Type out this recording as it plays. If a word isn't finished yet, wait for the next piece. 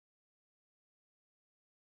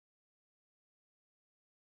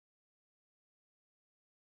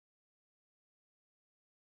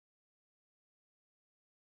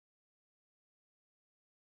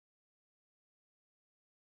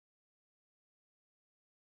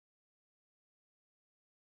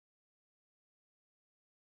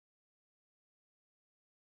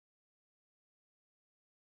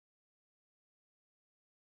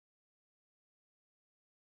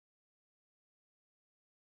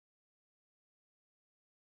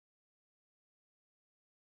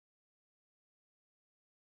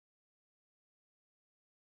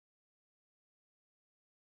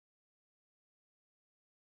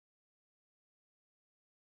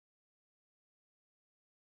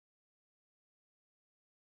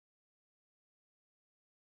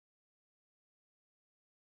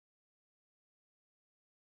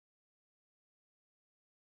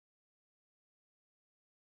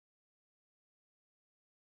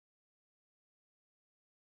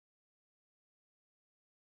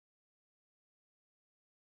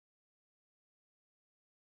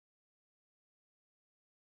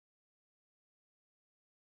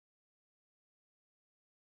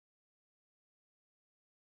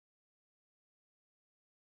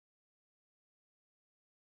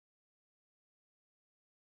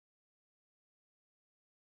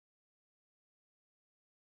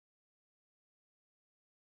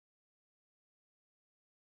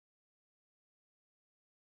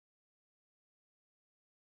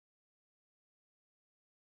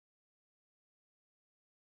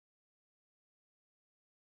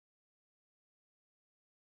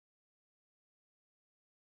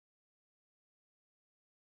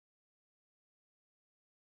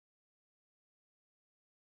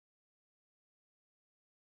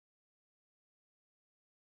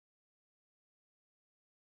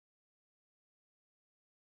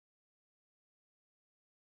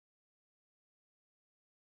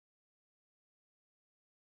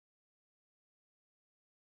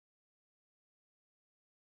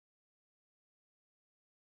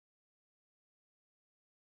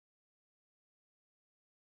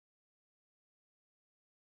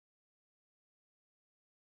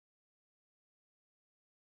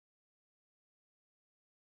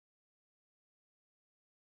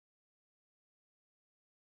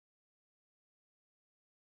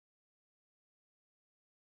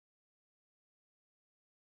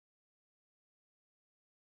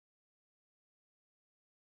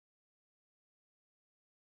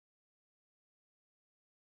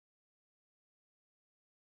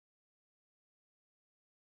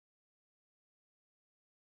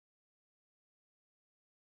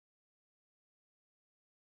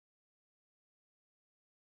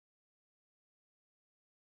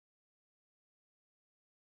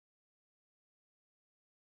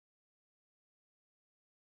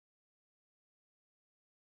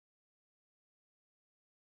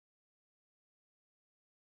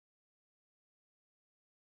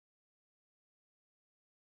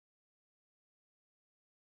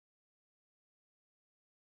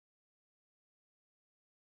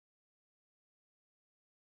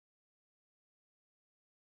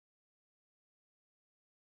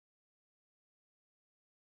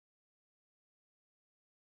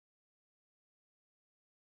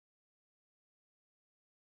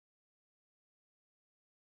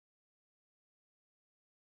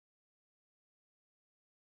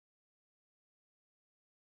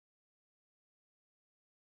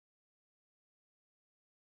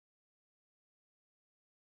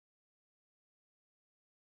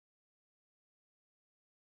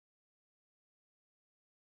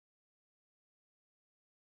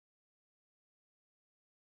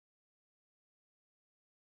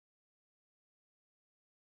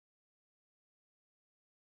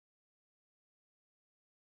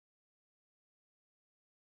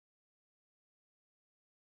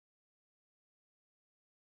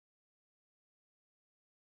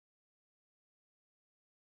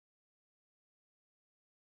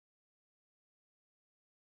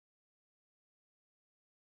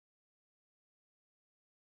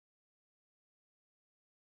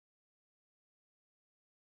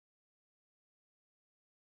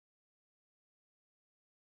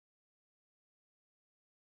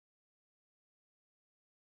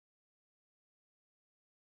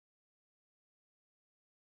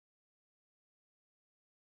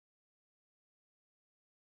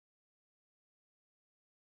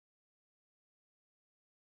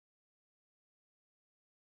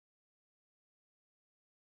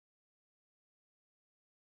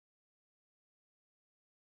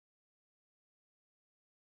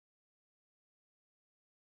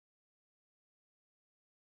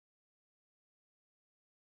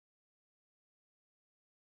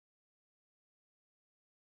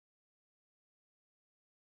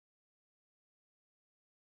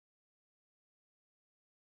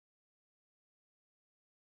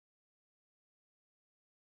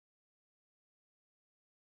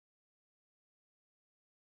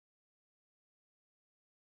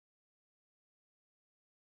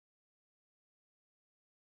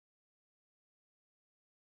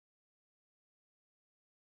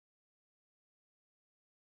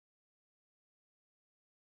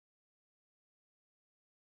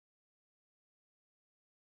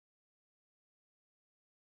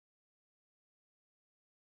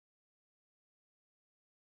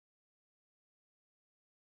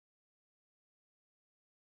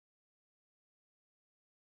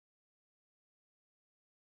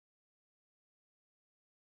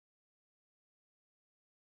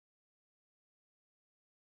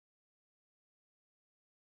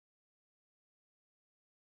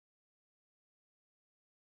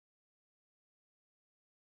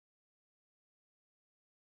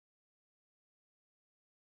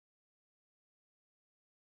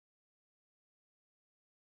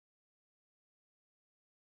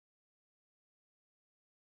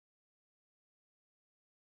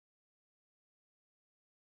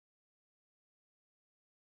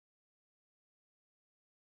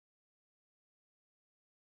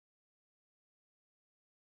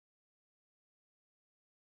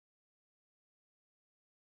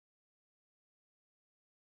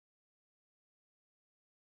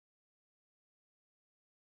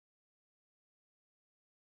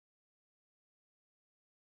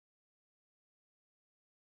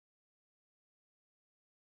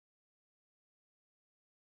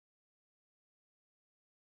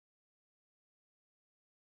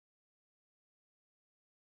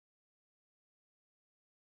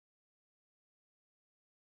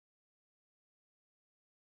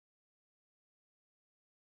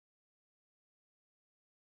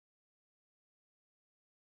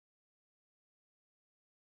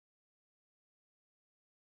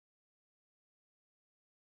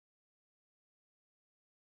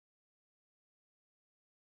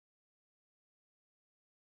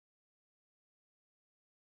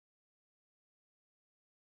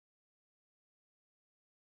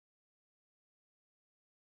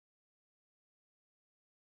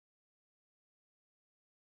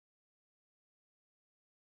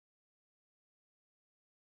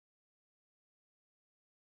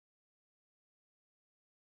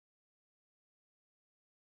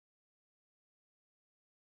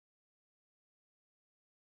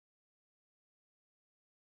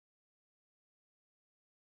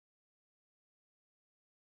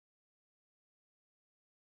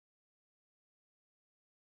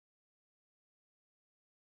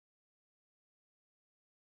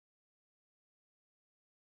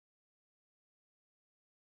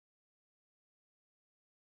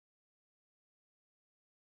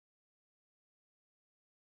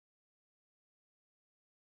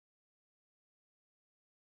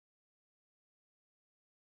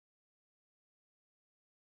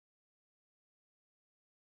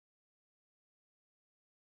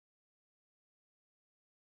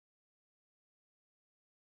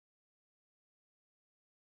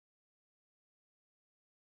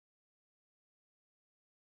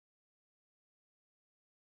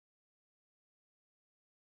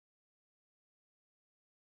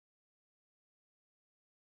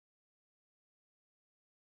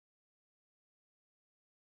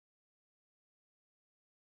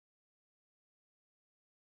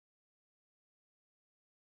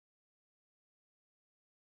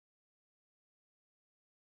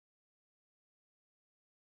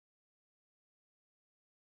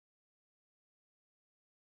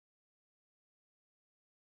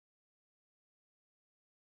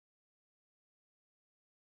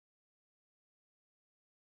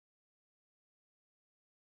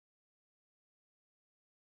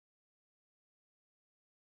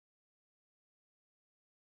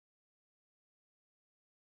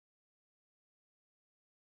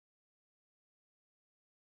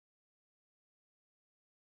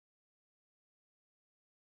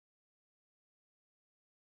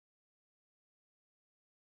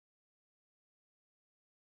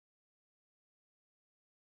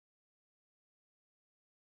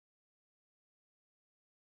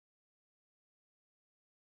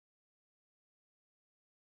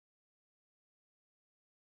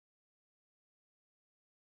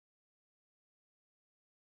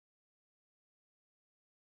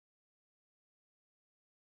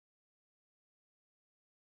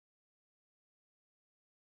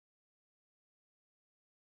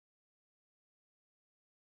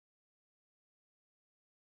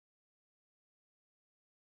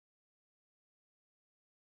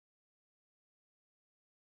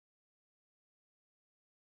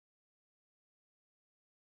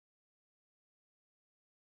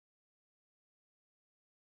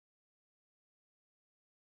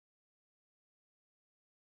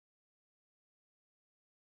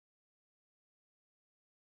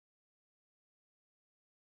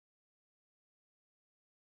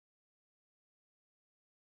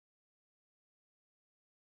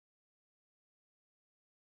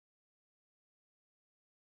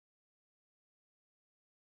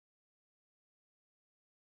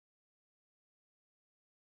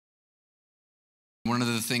One of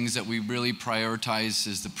the things that we really prioritize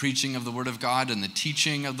is the preaching of the Word of God and the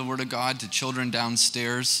teaching of the Word of God to children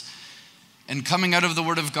downstairs. And coming out of the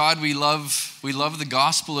Word of God, we love the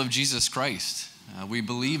gospel of Jesus Christ. We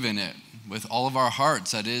believe in it with all of our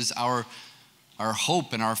hearts. That is our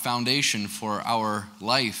hope and our foundation for our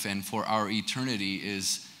life and for our eternity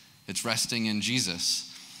it's resting in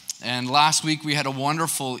Jesus. And last week we had a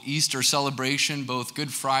wonderful Easter celebration, both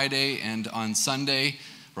Good Friday and on Sunday,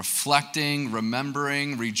 reflecting,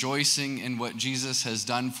 remembering, rejoicing in what Jesus has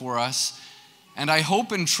done for us. And I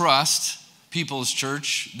hope and trust, People's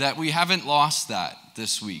Church, that we haven't lost that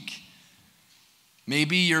this week.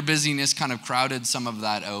 Maybe your busyness kind of crowded some of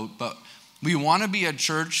that out, but we want to be a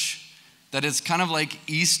church that is kind of like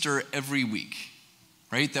Easter every week,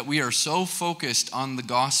 right? That we are so focused on the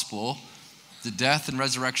gospel, the death and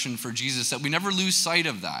resurrection for Jesus, that we never lose sight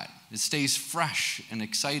of that. It stays fresh and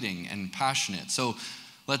exciting and passionate. So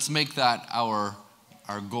let's make that our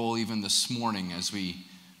goal even this morning as we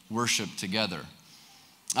worship together.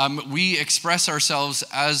 We express ourselves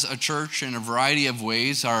as a church in a variety of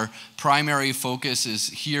ways. Our primary focus is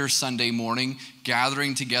here Sunday morning,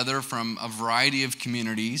 gathering together from a variety of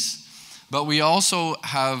communities. But we also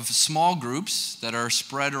have small groups that are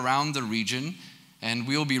spread around the region, and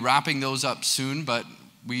we'll be wrapping those up soon, but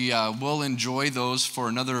we will enjoy those for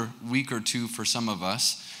another week or two for some of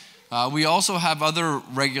us. We also have other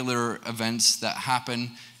regular events that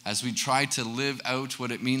happen as we try to live out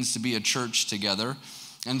what it means to be a church together.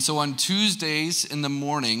 And so on Tuesdays in the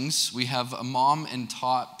mornings, we have a mom and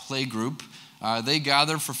tot play group. They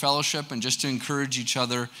gather for fellowship and just to encourage each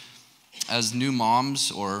other as new moms,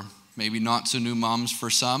 or maybe not so new moms for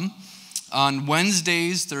some. On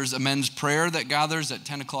Wednesdays, there's a men's prayer that gathers at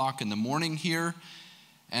 10 o'clock in the morning here.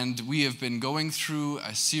 And we have been going through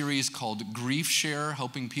a series called Grief Share,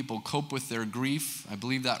 helping people cope with their grief. I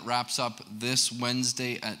believe that wraps up this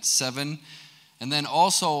Wednesday at 7. And then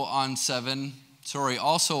also on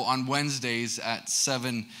Wednesdays at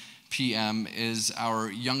 7 p.m. is our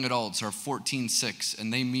young adults, our 14-6,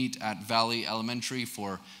 and they meet at Valley Elementary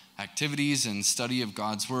for activities and study of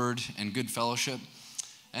God's Word and good fellowship.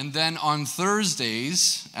 And then on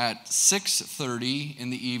Thursdays at 6:30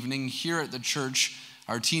 in the evening here at the church,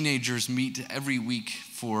 our teenagers meet every week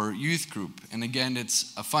for youth group. And again,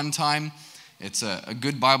 it's a fun time. It's a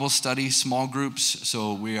good Bible study, small groups,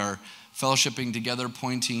 so we are fellowshipping together,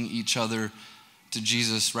 pointing each other to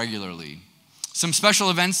Jesus regularly. Some special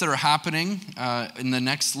events that are happening in the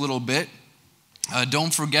next little bit.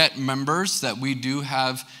 Don't forget, members, that we do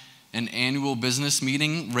have an annual business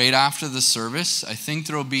meeting right after the service. I think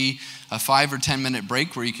there will be a 5 or 10 minute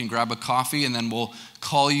break where you can grab a coffee, and then we'll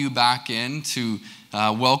call you back in to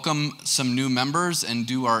welcome some new members and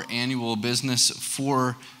do our annual business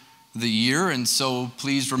for the year. And so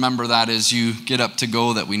please remember that as you get up to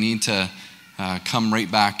go, that we need to come right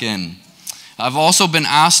back in. I've also been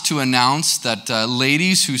asked to announce that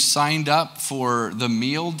ladies who signed up for the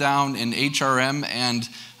meal down in HRM and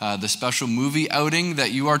the special movie outing,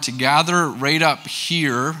 that you are to gather right up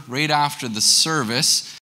here, right after the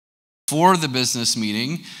service for the business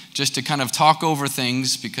meeting, just to kind of talk over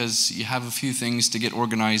things, because you have a few things to get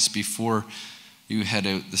organized before you head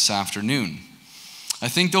out this afternoon. I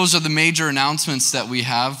think those are the major announcements that we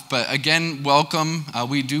have. But again, welcome.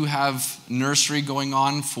 We do have nursery going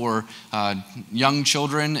on for young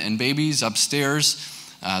children and babies upstairs.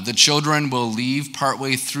 The children will leave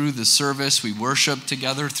partway through the service. We worship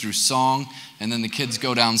together through song, and then the kids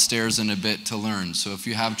go downstairs in a bit to learn. So if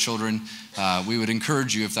you have children, we would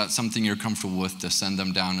encourage you, if that's something you're comfortable with, to send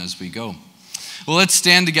them down as we go. Well, let's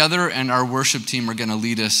stand together, and our worship team are going to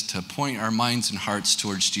lead us to point our minds and hearts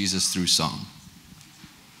towards Jesus through song.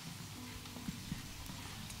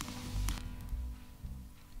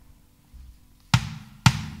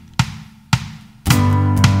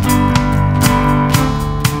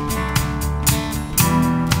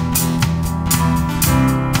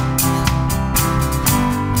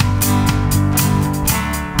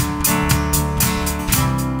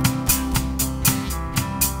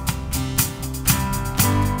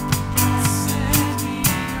 Set me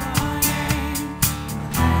on aim,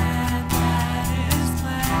 let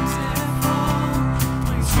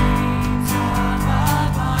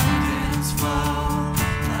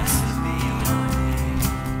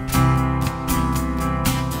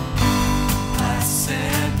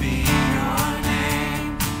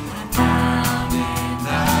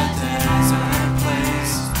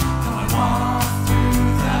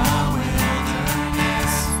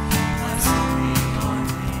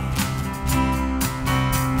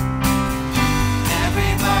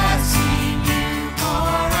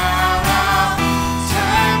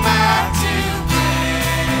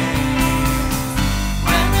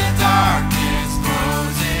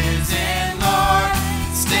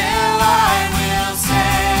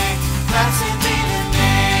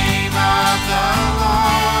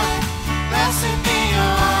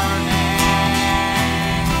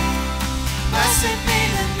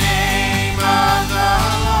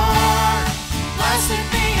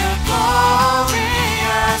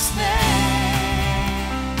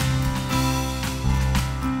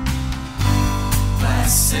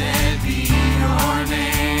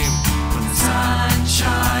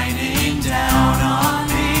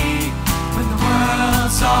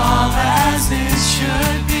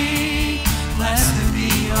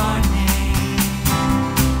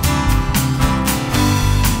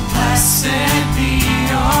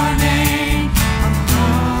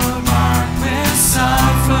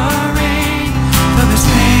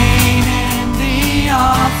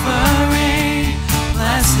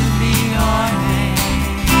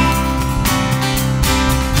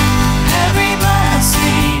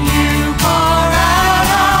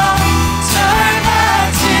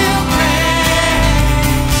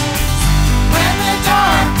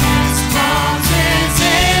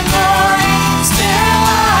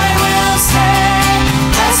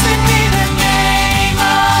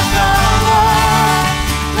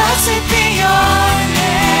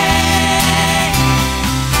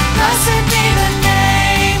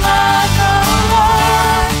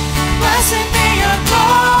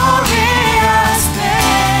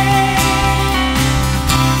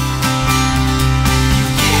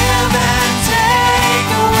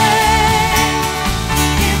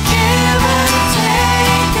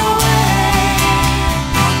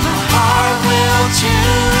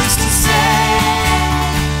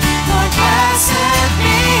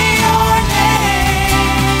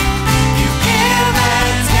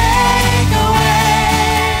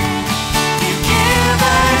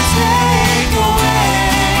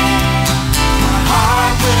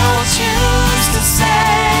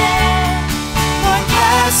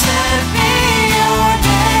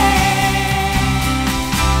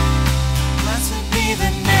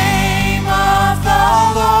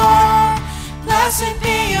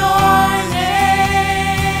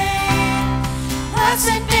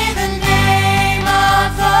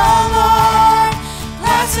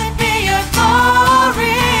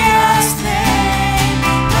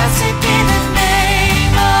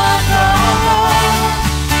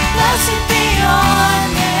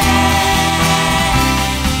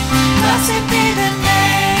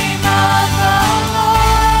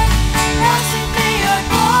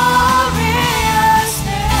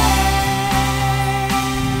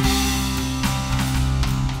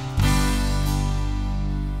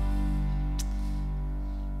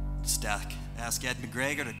ask Ed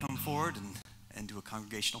McGregor to come forward and do a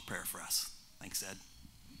congregational prayer for us. Thanks, Ed.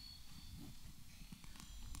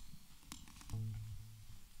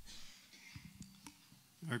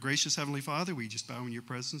 Our gracious Heavenly Father, we just bow in your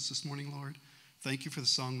presence this morning, Lord. Thank you for the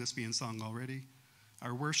song that's being sung already.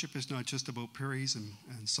 Our worship is not just about praise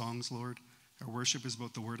and songs, Lord. Our worship is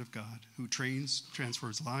about the Word of God, who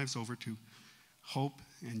transfers lives over to hope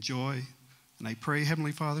and joy. And I pray,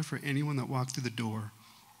 Heavenly Father, for anyone that walked through the door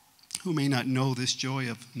who may not know this joy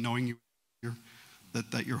of knowing you,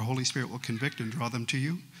 that your Holy Spirit will convict and draw them to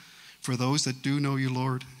you. For those that do know you,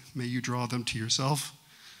 Lord, may you draw them to yourself.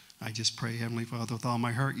 I just pray, Heavenly Father, with all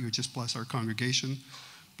my heart, you would just bless our congregation.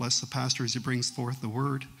 Bless the pastor as he brings forth the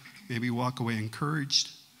word. May we walk away encouraged,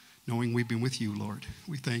 knowing we've been with you, Lord.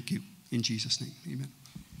 We thank you. In Jesus' name, amen.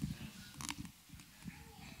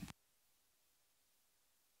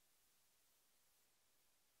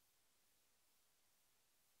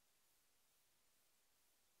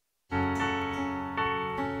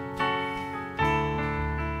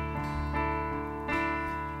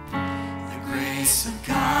 The grace of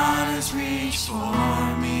God has reached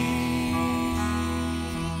for me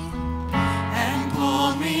and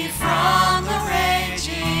pulled me from the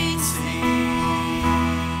raging sea,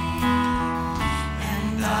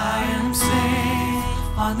 and I am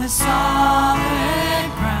safe on the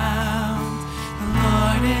solid ground. The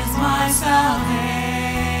Lord is my salvation.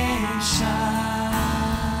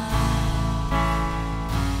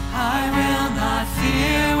 I will not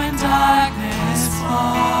fear when darkness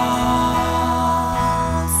falls.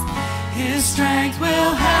 His strength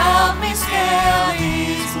will help me scale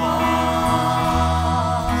these walls.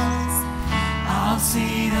 I'll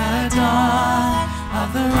see the dawn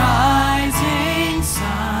of the rising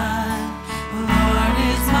sun. The Lord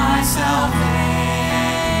is my salvation.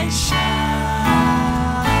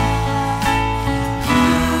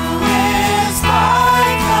 Who is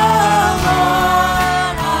like the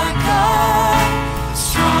Lord our God,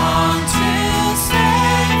 strong to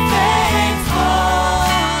stay faithful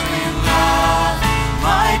in love?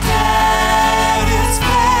 My debt is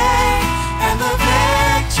paid and the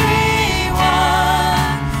victory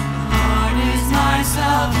won. The Lord is my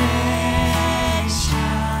salvation.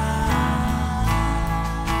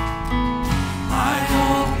 My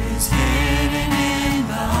hope is hidden in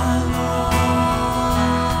the Lord.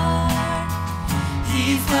 He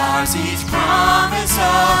flowers each promise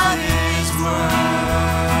of His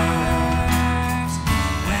word.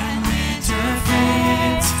 When winter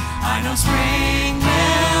fades, I know spring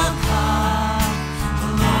will come.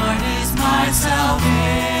 The Lord is my salvation.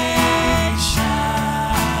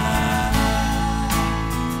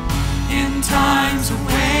 In times of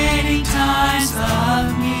waiting, times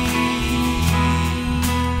of need,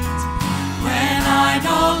 when I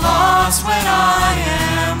know loss, when I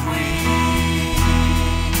am weak,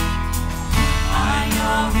 I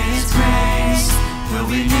know His grace will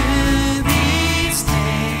renew these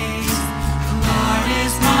days. The Lord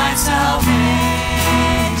is my salvation.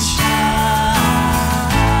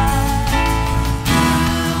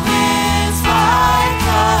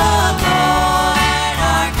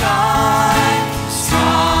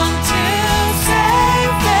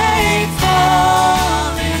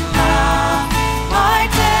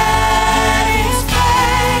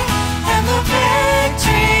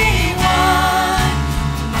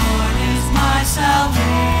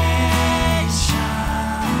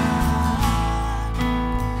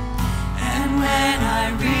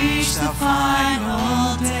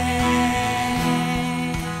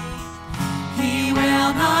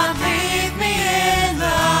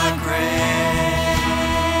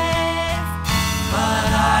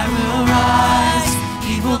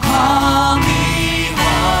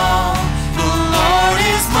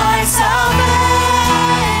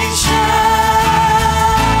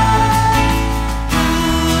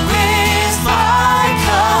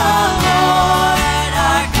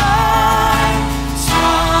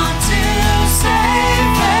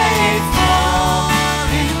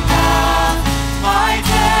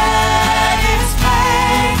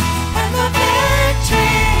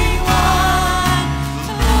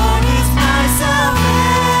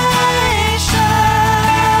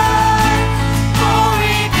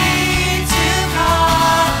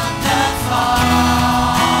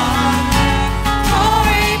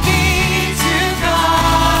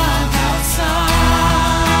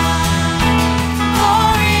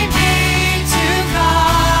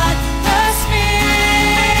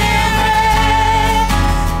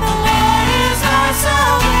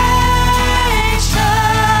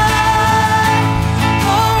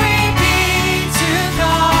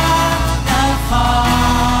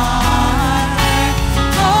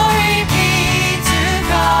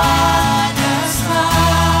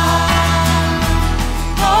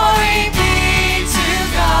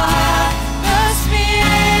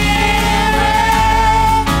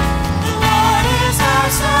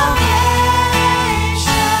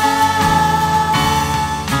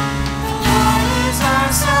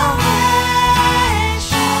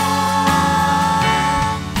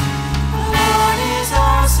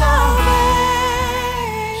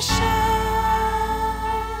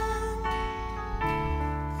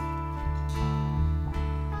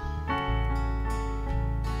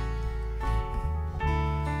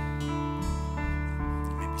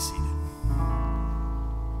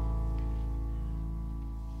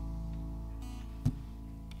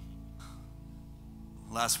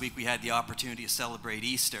 Last week we had the opportunity to celebrate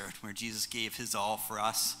Easter, where Jesus gave his all for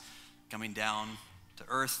us, coming down to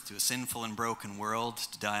earth, to a sinful and broken world,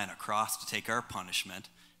 to die on a cross to take our punishment,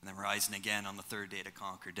 and then rising again on the third day to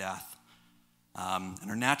conquer death. And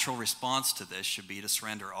our natural response to this should be to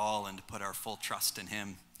surrender all and to put our full trust in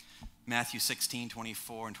him. Matthew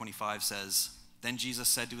 16:24 and 25 says, "Then Jesus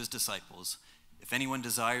said to his disciples, 'If anyone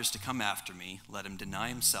desires to come after me, let him deny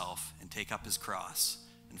himself and take up his cross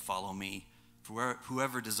and follow me. For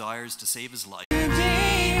whoever desires to save his life.'"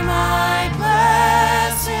 Be my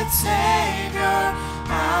blessed Savior,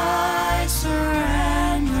 I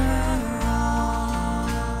surrender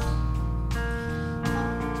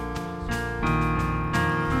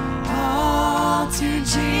all to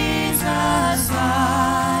Jesus.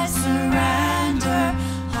 I surrender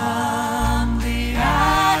humbly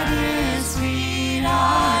at his feet.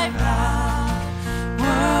 I bow,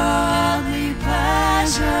 worldly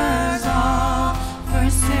pleasures all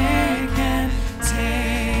forsaken.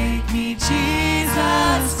 Take me,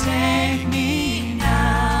 Jesus, take me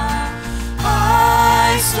now.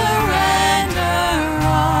 I surrender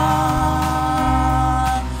all.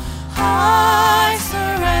 I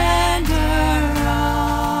surrender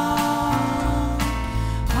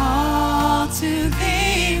all to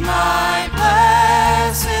thee, my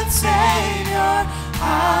blessed Savior.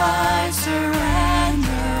 I surrender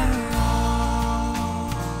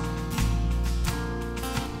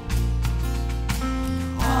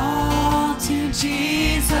all to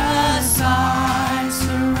Jesus. I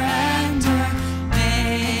surrender.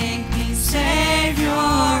 Make me Savior,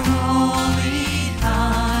 wholly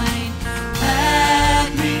thine.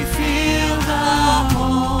 Let me feel the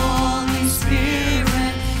Holy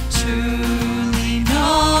Spirit. Truly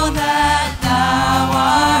know that thou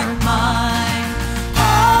art mine.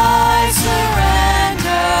 I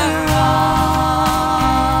surrender all.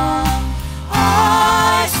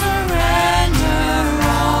 I surrender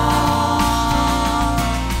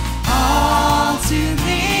all to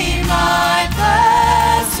thee, my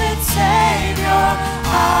blessed Savior.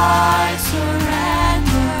 I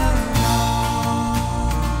surrender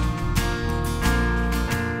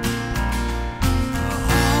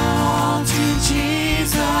all to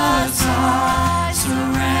Jesus. I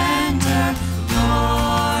surrender,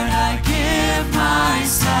 Lord. I give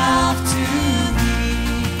myself to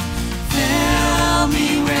thee. Fill me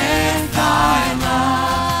with thy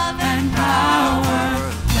love and power.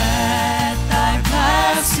 Let thy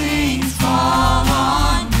blessings fall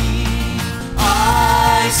on me.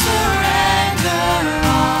 I surrender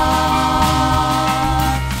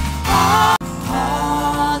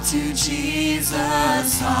all to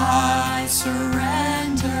Jesus. I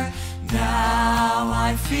surrender. Now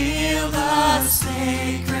I feel the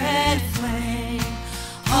sacred flame.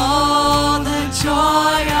 Oh, the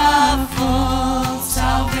joy of full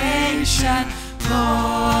salvation.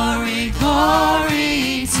 Glory,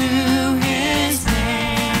 glory to his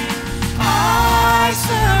name. I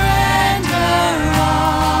surrender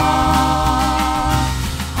all.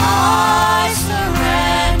 I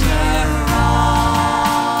surrender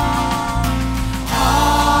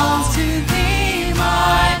all to thee,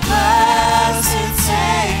 my blessed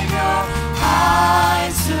Savior.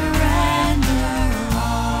 I surrender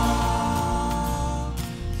all.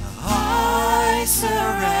 I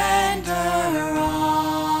surrender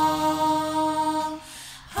all.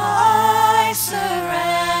 I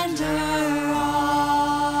surrender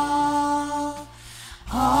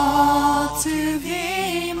all to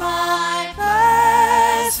thee, my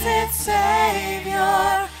blessed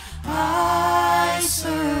Savior. I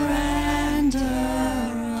surrender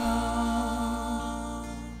all.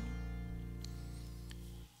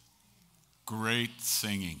 Great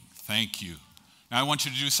singing. Thank you. Now I want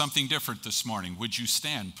you to do something different this morning. Would you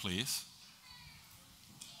stand, please?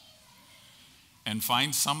 And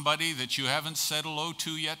find somebody that you haven't said hello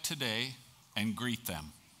to yet today and greet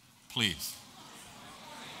them, please.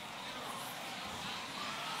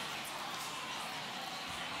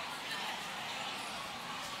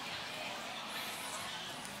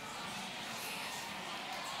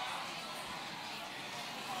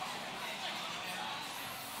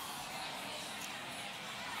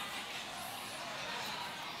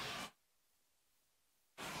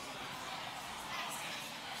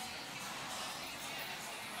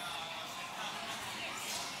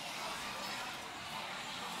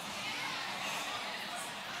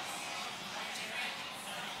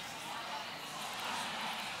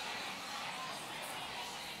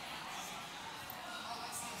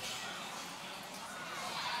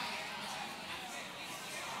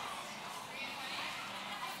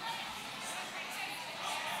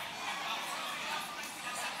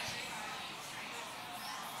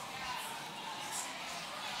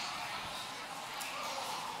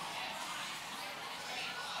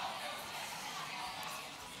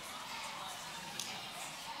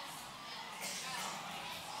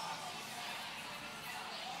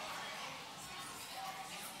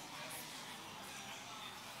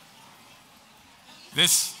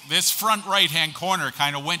 This front right-hand corner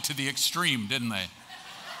kind of went to the extreme, didn't they?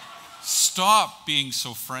 Stop being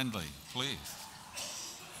so friendly, please.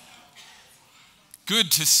 Good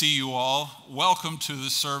to see you all. Welcome to the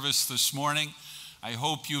service this morning. I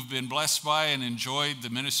hope you've been blessed by and enjoyed the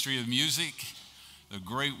ministry of music, the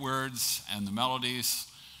great words and the melodies,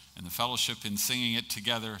 and the fellowship in singing it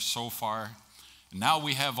together so far. And now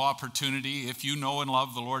we have opportunity, if you know and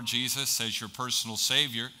love the Lord Jesus as your personal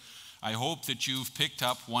Savior, I hope that you've picked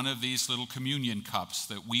up one of these little communion cups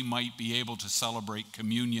that we might be able to celebrate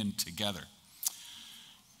communion together.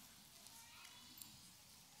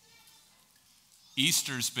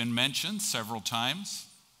 Easter's been mentioned several times.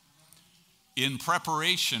 In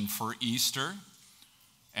preparation for Easter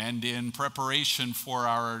and in preparation for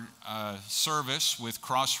our service with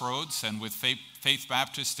Crossroads and with Faith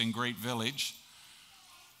Baptist in Great Village,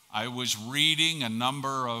 I was reading a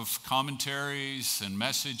number of commentaries and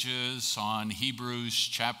messages on Hebrews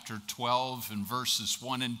chapter 12 and verses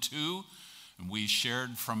 1 and 2. And we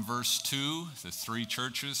shared from verse 2, the 3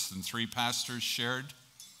 churches and 3 pastors shared.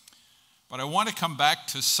 But I want to come back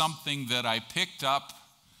to something that I picked up.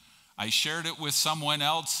 I shared it with someone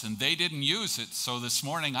else and they didn't use it, so this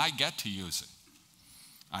morning I get to use it.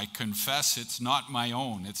 I confess it's not my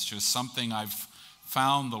own. It's just something I've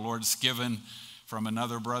found the Lord's given from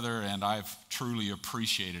another brother, and I've truly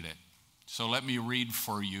appreciated it. So let me read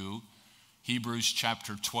for you Hebrews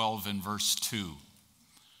chapter 12 and verse 2.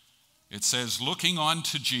 It says, "Looking on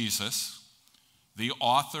to Jesus, the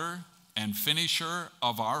author and finisher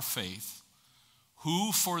of our faith,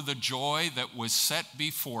 who for the joy that was set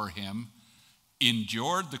before him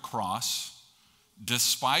endured the cross,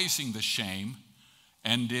 despising the shame,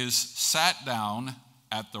 and is sat down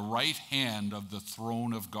at the right hand of the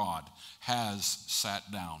throne of God," has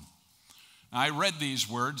sat down. Now, I read these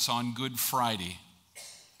words on Good Friday.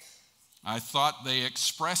 I thought they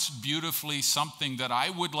expressed beautifully something that I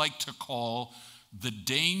would like to call the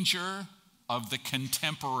danger of the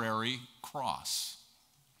contemporary cross.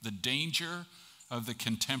 The danger of the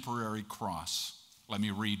contemporary cross. Let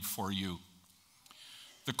me read for you.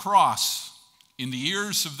 The cross, in the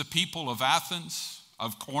ears of the people of Athens,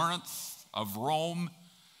 of Corinth, of Rome,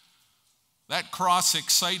 that cross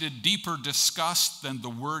excited deeper disgust than the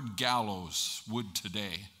word gallows would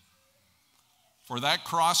today. For that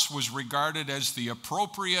cross was regarded as the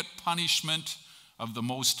appropriate punishment of the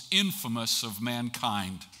most infamous of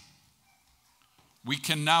mankind. We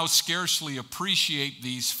can now scarcely appreciate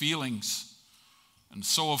these feelings. And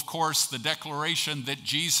so, of course, the declaration that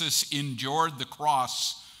Jesus endured the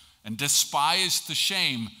cross and despised the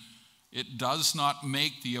shame, it does not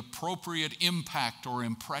make the appropriate impact or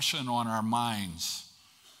impression on our minds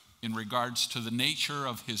in regards to the nature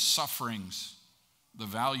of his sufferings, the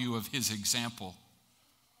value of his example.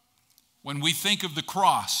 When we think of the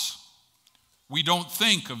cross, we don't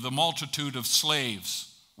think of the multitude of slaves,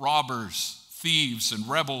 robbers, thieves, and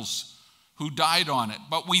rebels who died on it,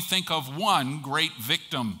 but we think of one great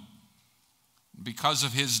victim. Because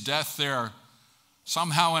of his death there,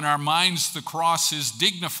 somehow in our minds, the cross is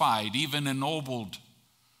dignified, even ennobled.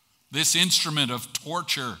 This instrument of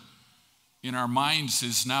torture in our minds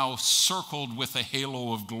is now circled with a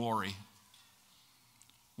halo of glory.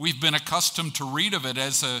 We've been accustomed to read of it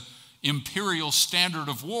as an imperial standard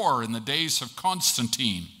of war in the days of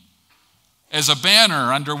Constantine, as a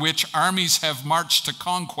banner under which armies have marched to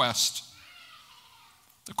conquest.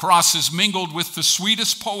 The cross is mingled with the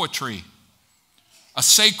sweetest poetry, a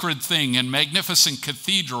sacred thing in magnificent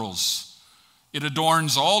cathedrals. It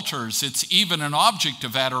adorns altars. It's even an object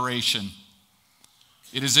of adoration.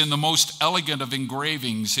 It is in the most elegant of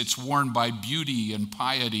engravings. It's worn by beauty and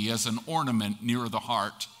piety as an ornament near the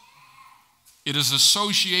heart. It is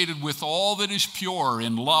associated with all that is pure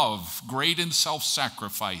in love, great in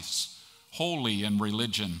self-sacrifice, holy in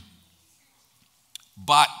religion.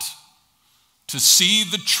 But to see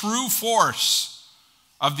the true force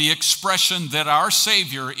of the expression that our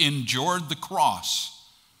Savior endured the cross,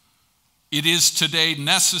 it is today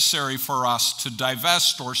necessary for us to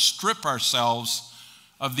divest or strip ourselves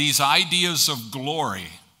of these ideas of glory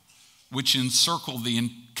which encircle the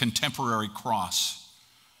contemporary cross,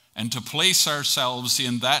 and to place ourselves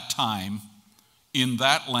in that time, in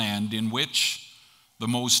that land in which the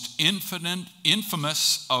most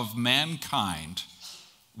infamous of mankind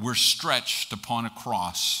were stretched upon a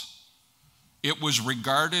cross. It was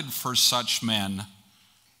regarded for such men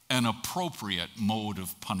an appropriate mode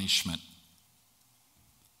of punishment.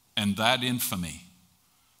 And that infamy,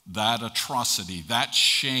 that atrocity, that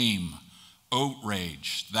shame,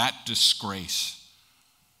 outrage, that disgrace,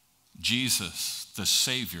 Jesus, the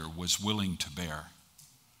Savior, was willing to bear.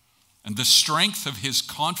 And the strength of his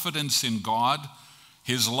confidence in God,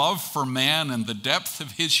 his love for man, and the depth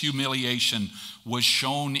of his humiliation was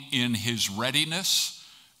shown in his readiness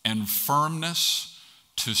and firmness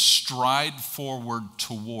to stride forward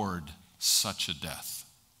toward such a death.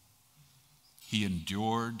 He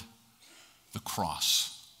endured the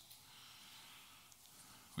cross.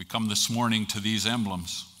 We come this morning to these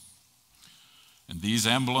emblems, and these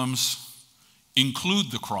emblems include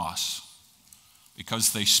the cross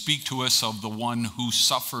because they speak to us of the one who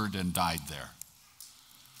suffered and died there.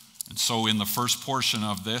 And so in the first portion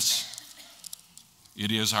of this,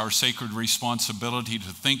 it is our sacred responsibility to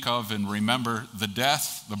think of and remember the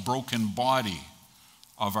death, the broken body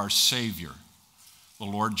of our Savior, the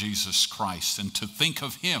Lord Jesus Christ, and to think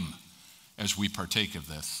of him as we partake of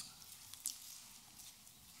this.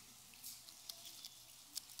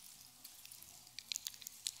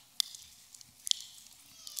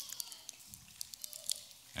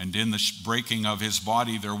 And in the breaking of his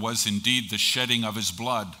body, there was indeed the shedding of his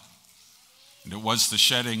blood. And it was the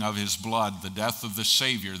shedding of his blood, the death of the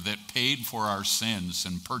Savior, that paid for our sins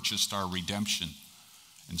and purchased our redemption.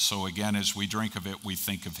 And so again, as we drink of it, we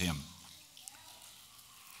think of him.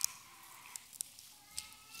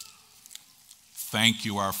 Thank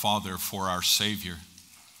you, our Father, for our Savior.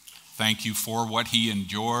 Thank you for what he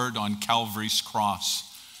endured on Calvary's cross.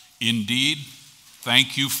 Indeed,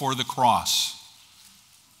 thank you for the cross.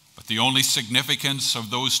 But the only significance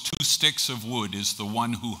of those 2 sticks of wood is the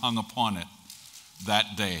one who hung upon it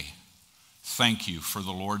that day. Thank you for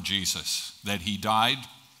the Lord Jesus, that he died,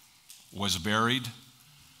 was buried,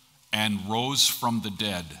 and rose from the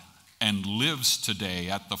dead, and lives today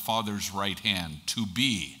at the Father's right hand to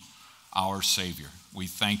be our Savior. We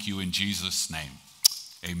thank you in Jesus' name.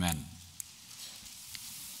 Amen.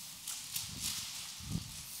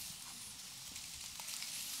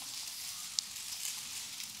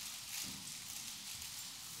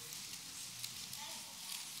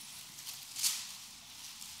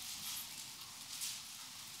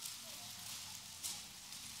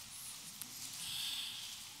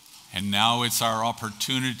 And now it's our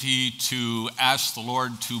opportunity to ask the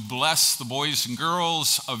Lord to bless the boys and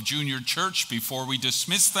girls of Junior Church before we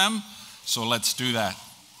dismiss them. So let's do that.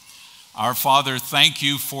 Our Father, thank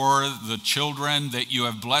you for the children that you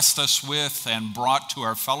have blessed us with and brought to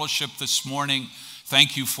our fellowship this morning.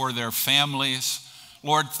 Thank you for their families.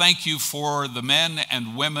 Lord, thank you for the men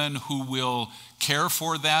and women who will care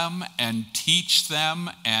for them and teach them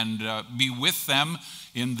and be with them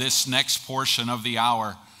in this next portion of the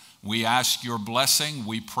hour. We ask your blessing.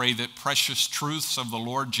 We pray that precious truths of the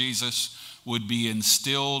Lord Jesus would be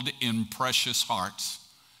instilled in precious hearts.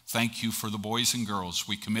 Thank you for the boys and girls.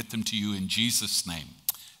 We commit them to you in Jesus' name.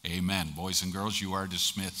 Amen. Boys and girls, you are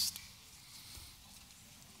dismissed.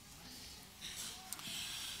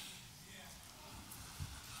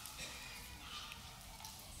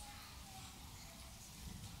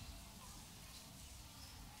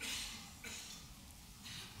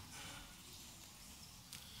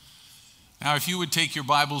 Now, if you would take your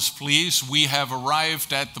Bibles, please, we have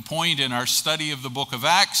arrived at the point in our study of the book of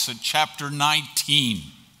Acts at chapter 19.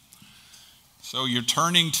 So you're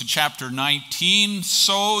turning to chapter 19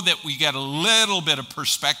 so that we get a little bit of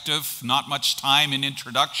perspective, not much time in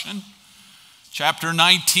introduction. Chapter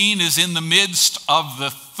 19 is in the midst of the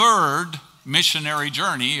 3rd missionary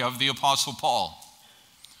journey of the Apostle Paul.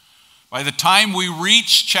 By the time we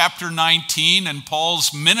reach chapter 19 and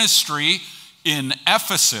Paul's ministry in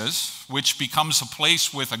Ephesus, which becomes a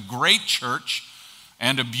place with a great church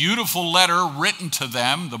and a beautiful letter written to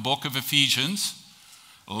them, the book of Ephesians,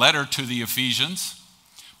 a letter to the Ephesians.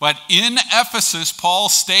 But in Ephesus, Paul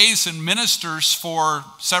stays and ministers for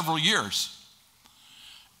several years.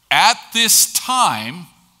 At this time,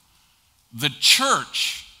 the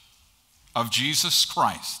church of Jesus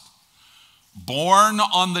Christ, born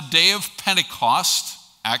on the day of Pentecost,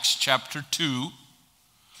 Acts chapter 2,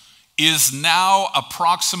 is now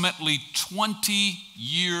approximately 20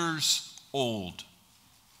 years old.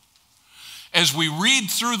 As we read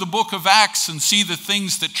through the book of Acts and see the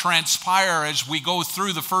things that transpire as we go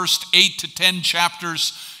through the first 8 to 10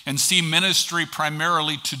 chapters and see ministry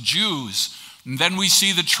primarily to Jews, and then we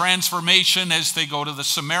see the transformation as they go to the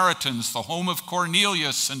Samaritans, the home of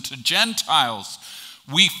Cornelius, and to Gentiles,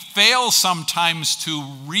 we fail sometimes to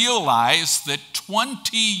realize that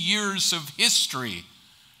 20 years of history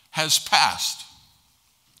has passed.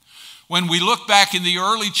 When we look back in the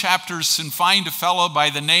early chapters and find a fellow by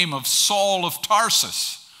the name of Saul of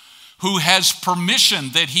Tarsus, who has permission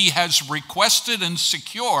that he has requested and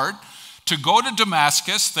secured to go to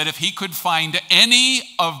Damascus, that if he could find any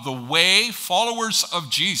of the way followers of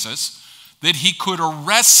Jesus, that he could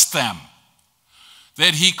arrest them,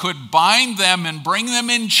 that he could bind them and bring them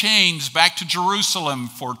in chains back to Jerusalem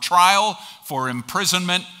for trial, for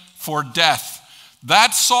imprisonment, for death.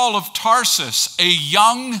 That Saul of Tarsus, a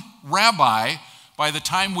young rabbi, by the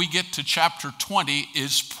time we get to chapter 20,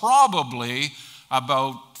 is probably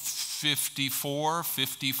about 54,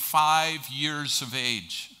 55 years of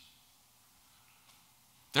age.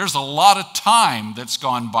 There's a lot of time that's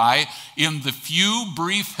gone by in the few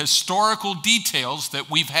brief historical details that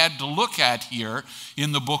we've had to look at here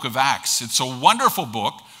in the book of Acts. It's a wonderful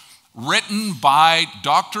book written by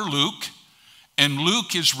Dr. Luke, and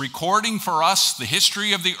Luke is recording for us the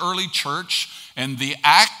history of the early church and the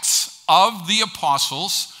Acts of the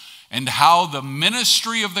apostles and how the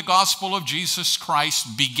ministry of the gospel of Jesus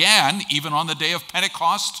Christ began even on the day of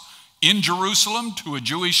Pentecost in Jerusalem to a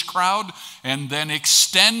Jewish crowd, and then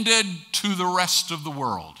extended to the rest of the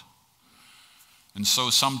world. And so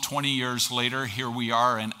some 20 years later, here we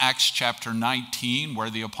are in Acts chapter 19, where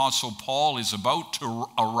the Apostle Paul is about to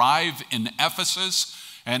arrive in Ephesus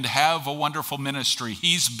and have a wonderful ministry.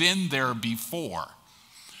 He's been there before.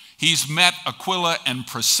 He's met Aquila and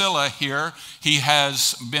Priscilla here. He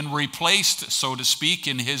has been replaced, so to speak,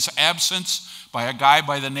 in his absence by a guy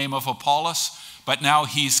by the name of Apollos. But now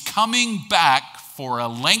he's coming back for a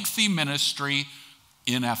lengthy ministry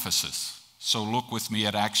in Ephesus. So look with me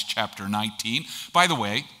at Acts chapter 19. By the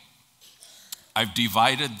way, I've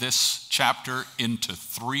divided this chapter into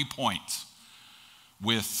 3 points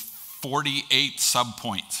with 48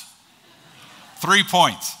 subpoints. 3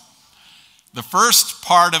 points. The first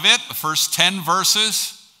part of it, the first 10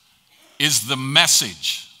 verses, is the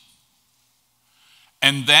message.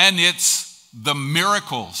 And then it's the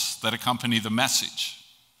miracles that accompany the message.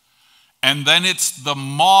 And then it's the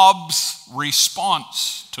mob's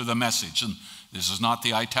response to the message. And this is not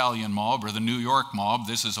the Italian mob or the New York mob.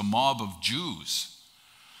 This is a mob of Jews.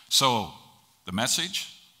 So the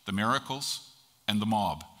message, the miracles, and the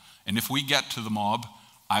mob. And if we get to the mob,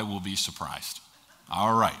 I will be surprised.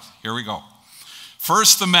 All right, here we go.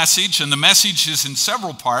 First, the message, and the message is in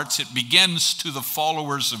several parts. It begins to the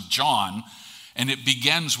followers of John, and it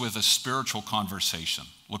begins with a spiritual conversation.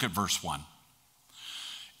 Look at verse 1.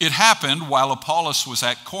 It happened while Apollos was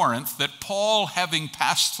at Corinth that Paul, having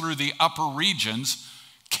passed through the upper regions,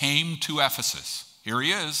 came to Ephesus. Here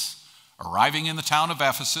he is, arriving in the town of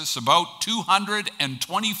Ephesus, about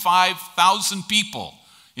 225,000 people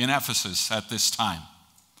in Ephesus at this time.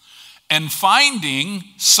 And finding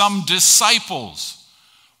some disciples.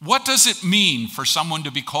 What does it mean for someone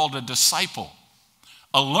to be called a disciple?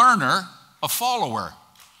 A learner, a follower.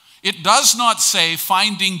 It does not say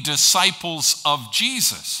finding disciples of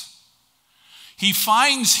Jesus. He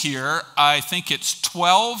finds here, I think it's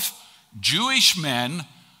 12 Jewish men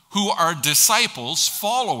who are disciples,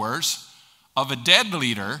 followers of a dead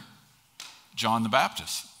leader, John the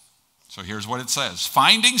Baptist. So here's what it says.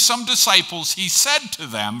 Finding some disciples, he said to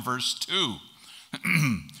them, verse 2,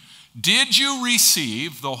 did you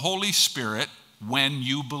receive the Holy Spirit when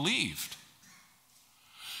you believed?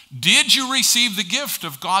 Did you receive the gift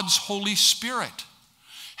of God's Holy Spirit?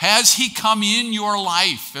 Has he come in your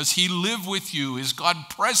life? Does he live with you? Is God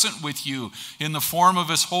present with you in the form of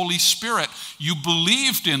his Holy Spirit? You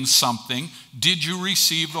believed in something. Did you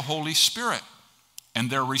receive the Holy Spirit? And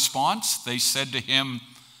their response, they said to him,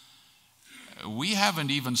 we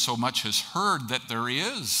haven't even so much as heard that there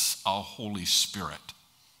is a Holy Spirit.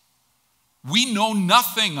 We know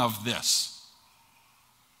nothing of this.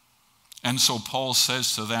 And so Paul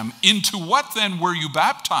says to them, into what then were you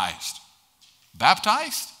baptized?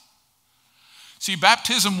 Baptized? See,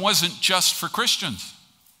 baptism wasn't just for Christians.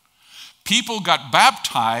 People got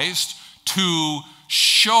baptized to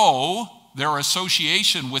show their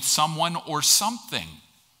association with someone or something.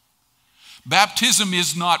 Baptism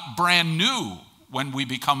is not brand new when we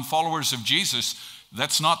become followers of Jesus.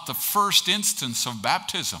 That's not the first instance of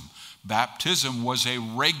baptism. Baptism was a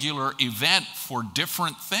regular event for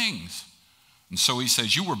different things. And so he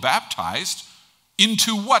says, you were baptized.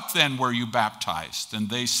 Into what then were you baptized? And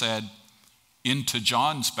they said, into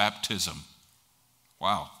John's baptism.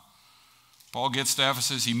 Wow. Paul gets to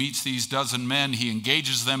Ephesus, he meets these dozen men, he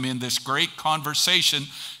engages them in this great conversation,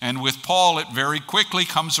 and with Paul it very quickly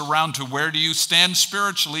comes around to where do you stand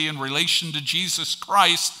spiritually in relation to Jesus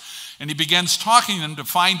Christ, and he begins talking to them to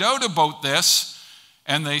find out about this,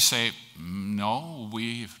 and they say, no,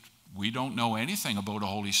 we don't know anything about the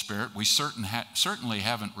Holy Spirit. We certainly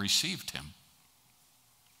haven't received him.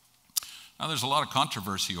 Now there's a lot of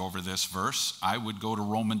controversy over this verse. I would go to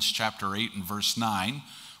Romans chapter 8 and verse 9,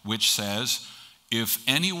 which says, if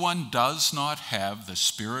anyone does not have the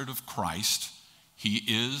Spirit of Christ, he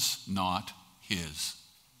is not his.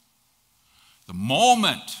 The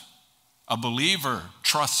moment a believer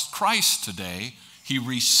trusts Christ today, he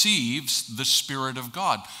receives the Spirit of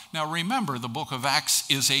God. Now remember, the book of Acts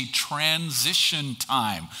is a transition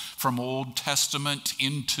time from Old Testament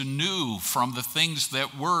into New, from the things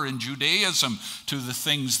that were in Judaism to the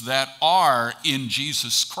things that are in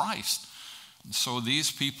Jesus Christ. And so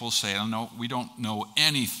these people say, oh, no, we don't know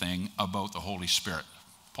anything about the Holy Spirit.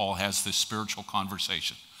 Paul has this spiritual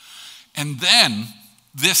conversation. And then,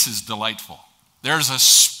 this is delightful. There's a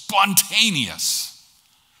spontaneous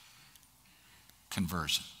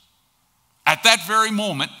conversion. At that very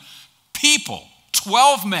moment, people,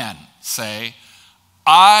 12 men, say,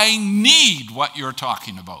 I need what you're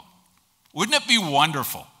talking about. Wouldn't it be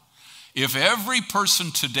wonderful if every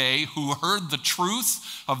person today who heard the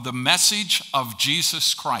truth of the message of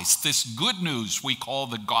Jesus Christ, this good news we call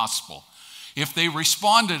the gospel, if they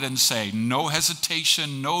responded and say, no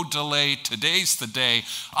hesitation, no delay, today's the day,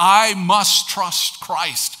 I must trust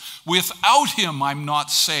Christ. Without him, I'm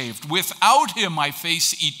not saved. Without him, I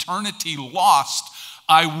face eternity lost.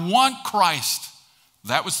 I want Christ.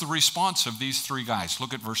 That was the response of these three guys.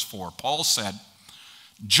 Look at verse 4. Paul said,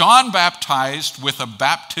 John baptized with a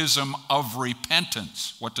baptism of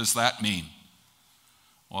repentance. What does that mean?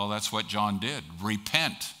 Well, that's what John did.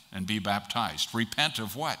 Repent and be baptized. Repent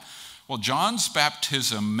of what? Well, John's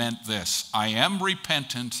baptism meant this. I am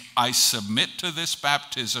repentant. I submit to this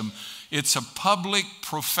baptism. It's a public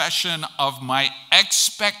profession of my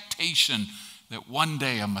expectation that one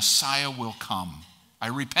day a Messiah will come. I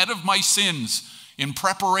repent of my sins in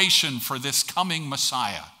preparation for this coming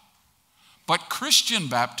Messiah. But Christian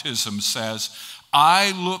baptism says,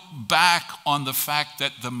 I look back on the fact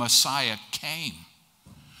that the Messiah came.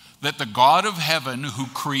 That the God of heaven, who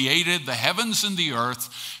created the heavens and the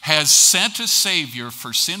earth, has sent a Savior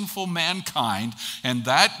for sinful mankind, and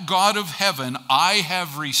that God of heaven I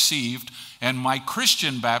have received, and my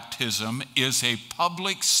Christian baptism is a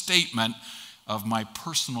public statement of my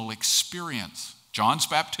personal experience. John's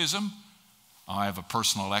baptism, I have a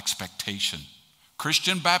personal expectation.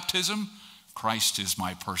 Christian baptism, Christ is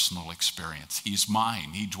my personal experience. He's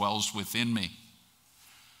mine. He dwells within me.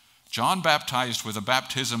 John baptized with a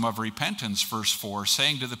baptism of repentance, verse 4,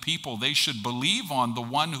 saying to the people they should believe on the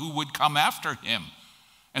one who would come after him.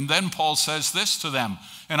 And then Paul says this to them,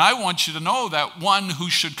 and I want you to know that one who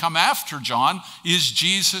should come after John is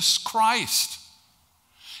Jesus Christ.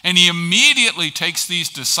 And he immediately takes these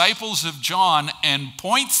disciples of John and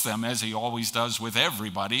points them, as he always does with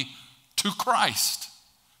everybody, to Christ.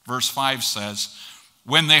 Verse 5 says,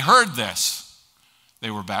 when they heard this, they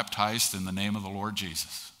were baptized in the name of the Lord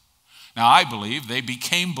Jesus. Now, I believe they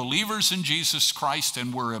became believers in Jesus Christ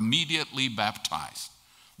and were immediately baptized.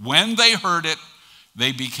 When they heard it,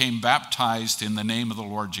 they became baptized in the name of the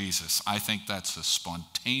Lord Jesus. I think that's a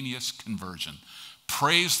spontaneous conversion.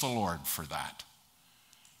 Praise the Lord for that.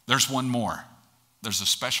 There's one more. There's a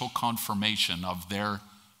special confirmation of their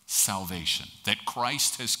salvation, that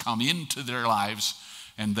Christ has come into their lives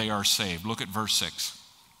and they are saved. Look at verse 6.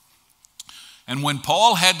 And when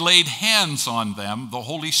Paul had laid hands on them, the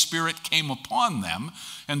Holy Spirit came upon them,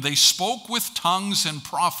 and they spoke with tongues and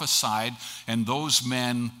prophesied, and those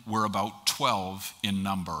men were about 12 in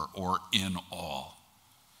number, or in all.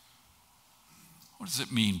 What does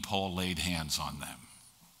it mean Paul laid hands on them?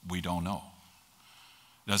 We don't know.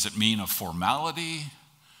 Does it mean a formality?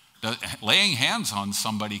 Laying hands on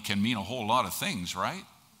somebody can mean a whole lot of things, right?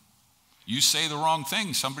 You say the wrong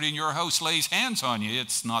thing, somebody in your house lays hands on you,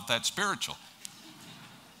 it's not that spiritual.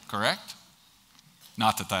 Correct?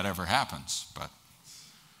 Not that that ever happens, but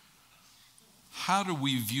how do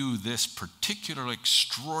we view this particular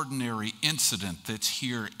extraordinary incident that's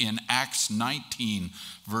here in Acts 19,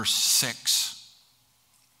 verse 6?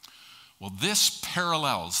 Well, this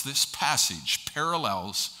passage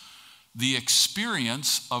parallels the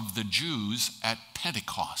experience of the Jews at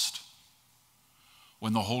Pentecost,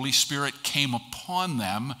 when the Holy Spirit came upon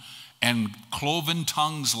them and cloven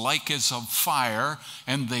tongues like as of fire,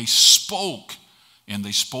 and they spoke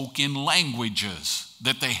in languages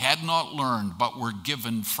that they had not learned but were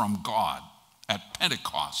given from God at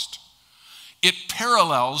Pentecost. It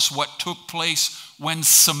parallels what took place when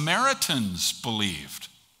Samaritans believed,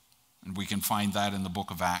 and we can find that in the book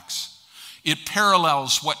of Acts. It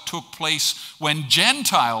parallels what took place when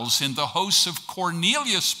Gentiles in the house of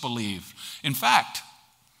Cornelius believed. In fact,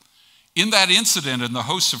 in that incident in the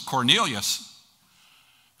house of Cornelius,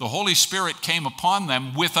 the Holy Spirit came upon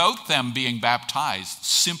them without them being baptized,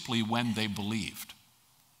 simply when they believed.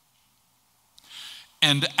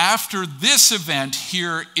 And after this event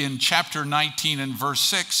here in chapter 19 and verse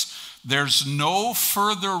 6, there's no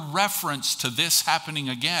further reference to this happening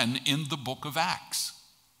again in the book of Acts.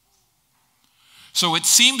 So it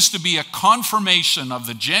seems to be a confirmation of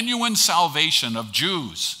the genuine salvation of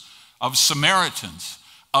Jews, of Samaritans,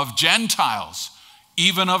 of Gentiles,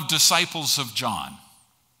 even of disciples of John.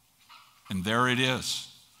 And there it is.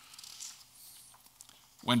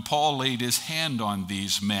 When Paul laid his hand on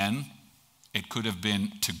these men, it could have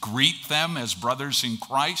been to greet them as brothers in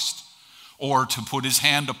Christ, or to put his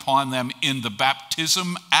hand upon them in the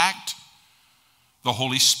baptism act. The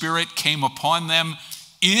Holy Spirit came upon them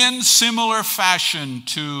in similar fashion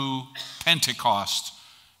to Pentecost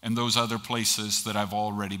and those other places that I've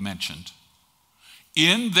already mentioned.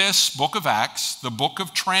 In this book of Acts, the book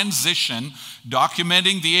of transition,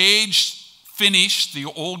 documenting the age finished, the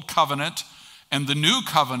old covenant, and the new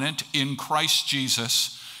covenant in Christ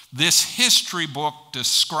Jesus, this history book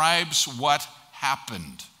describes what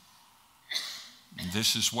happened. And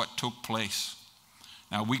this is what took place.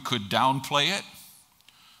 Now, we could downplay it,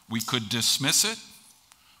 we could dismiss it,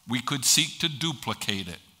 we could seek to duplicate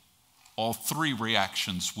it. All three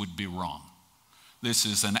reactions would be wrong. This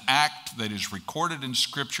is an act that is recorded in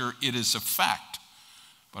Scripture. It is a fact.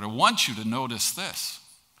 But I want you to notice this,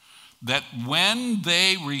 that when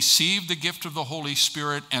they received the gift of the Holy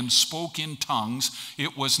Spirit and spoke in tongues,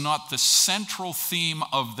 it was not the central theme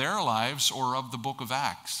of their lives or of the book of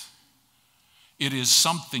Acts. It is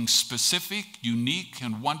something specific, unique,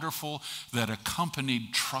 and wonderful that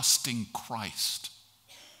accompanied trusting Christ.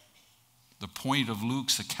 The point of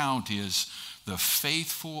Luke's account is the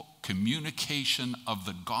faithful communication of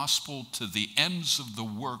the gospel to the ends of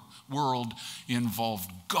the world involved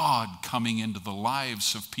God coming into the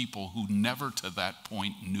lives of people who never to that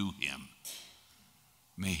point knew him.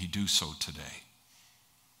 May he do so today.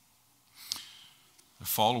 The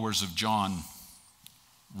followers of John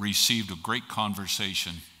received a great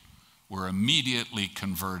conversation, were immediately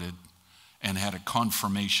converted, and had a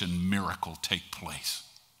confirmation miracle take place.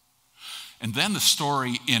 And then the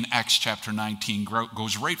story in Acts chapter 19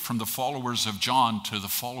 goes right from the followers of John to the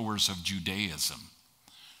followers of Judaism.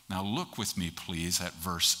 Now look with me, please, at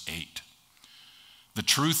verse 8. The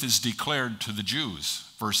truth is declared to the Jews.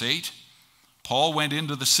 Verse 8, Paul went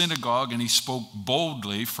into the synagogue and he spoke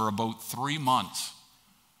boldly for about 3 months.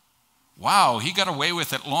 Wow, he got away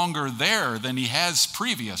with it longer there than he has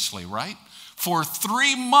previously, right? For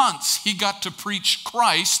 3 months he got to preach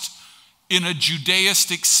Christ in a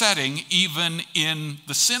Judaistic setting, even in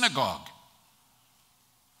the synagogue.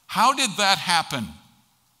 How did that happen?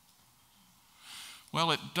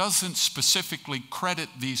 Well, it doesn't specifically credit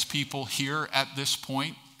these people here at this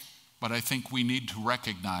point, but I think we need to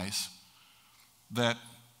recognize that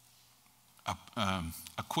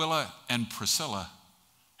Aquila and Priscilla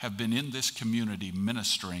have been in this community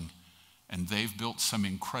ministering, and they've built some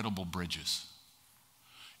incredible bridges.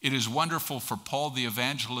 It is wonderful for Paul the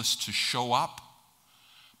evangelist to show up,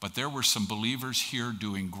 but there were some believers here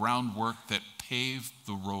doing groundwork that paved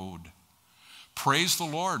the road. Praise the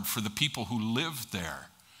Lord for the people who lived there,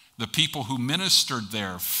 the people who ministered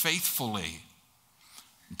there faithfully.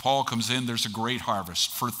 And Paul comes in, there's a great harvest.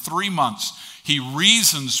 For 3 months, he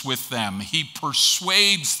reasons with them, he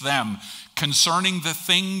persuades them concerning the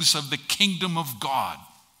things of the kingdom of God.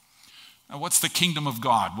 Now, what's the kingdom of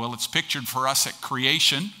God? Well, it's pictured for us at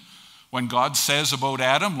creation when God says about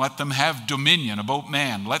Adam, let them have dominion, about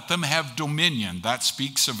man, let them have dominion. That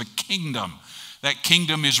speaks of a kingdom. That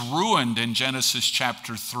kingdom is ruined in Genesis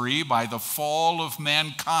chapter 3 by the fall of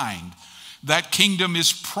mankind. That kingdom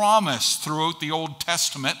is promised throughout the Old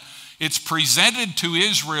Testament. It's presented to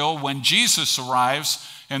Israel when Jesus arrives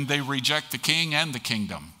and they reject the king and the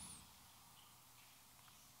kingdom.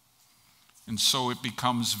 And so it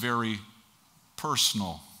becomes very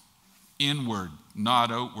personal, inward,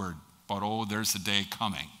 not outward. But oh, there's a day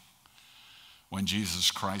coming when Jesus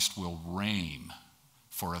Christ will reign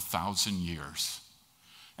for 1,000 years.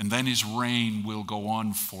 And then his reign will go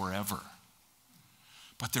on forever.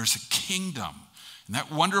 But there's a kingdom. And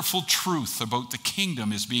that wonderful truth about the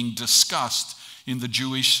kingdom is being discussed in the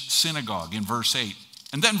Jewish synagogue in verse 8.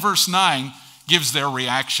 And then verse 9 gives their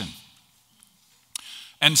reaction.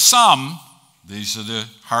 And some, these are the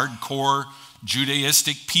hardcore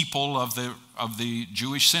Judaistic people of the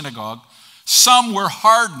Jewish synagogue, some were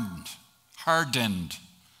hardened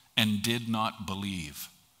and did not believe.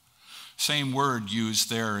 Same word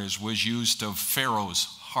used there as was used of Pharaoh's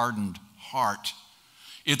hardened heart.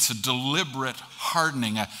 It's a deliberate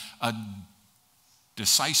hardening, a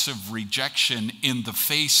decisive rejection in the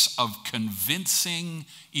face of convincing,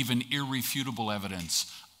 even irrefutable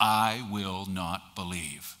evidence. I will not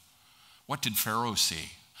believe. What did Pharaoh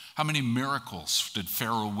see? How many miracles did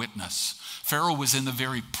Pharaoh witness? Pharaoh was in the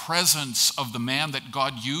very presence of the man that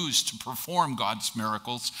God used to perform God's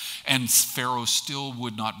miracles, and Pharaoh still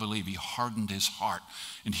would not believe. He hardened his heart.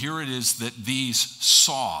 And here it is that these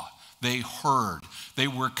saw, they heard, they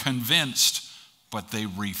were convinced, but they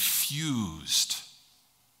refused.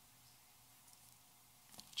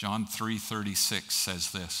 John 3:36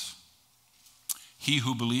 says this, "He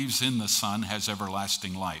who believes in the Son has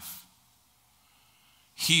everlasting life.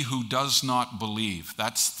 He who does not believe,"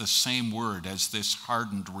 that's the same word as this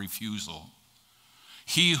hardened refusal.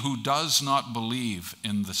 "He who does not believe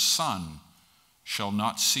in the Son shall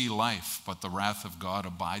not see life, but the wrath of God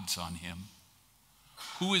abides on him."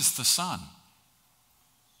 Who is the Son?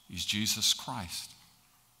 He's Jesus Christ.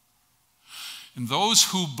 And those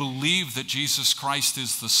who believe that Jesus Christ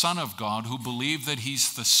is the Son of God, who believe that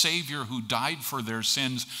he's the Savior who died for their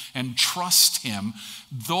sins and trust him,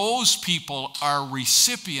 those people are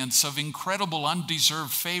recipients of incredible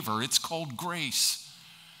undeserved favor. It's called grace.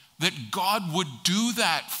 That God would do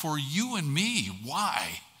that for you and me.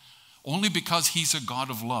 Why? Only because he's a God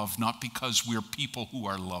of love, not because we're people who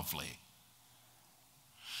are lovely.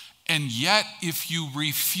 And yet, if you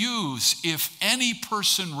refuse, if any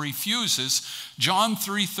person refuses, John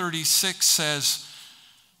 3:36 says,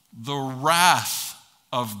 the wrath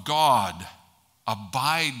of God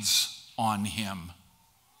abides on him.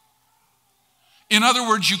 In other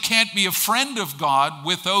words, you can't be a friend of God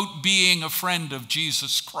without being a friend of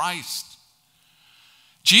Jesus Christ.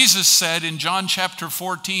 Jesus said in John chapter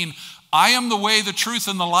 14, "I am the way, the truth,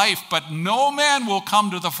 and the life, but no man will come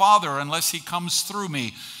to the Father unless he comes through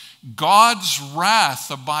me." God's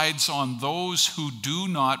wrath abides on those who do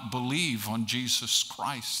not believe on Jesus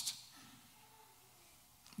Christ.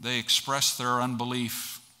 They express their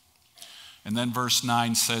unbelief. And then verse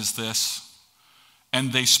 9 says this,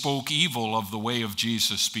 "And they spoke evil of the way of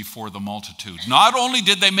Jesus before the multitude." Not only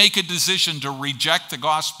did they make a decision to reject the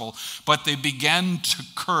gospel, but they began to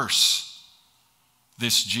curse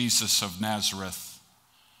this Jesus of Nazareth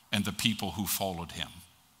and the people who followed him.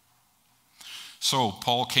 So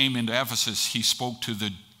Paul came into Ephesus. He spoke to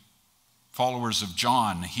the followers of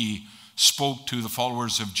John. He spoke to the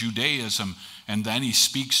followers of Judaism. And then he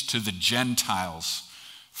speaks to the Gentiles.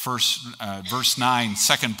 Verse 9,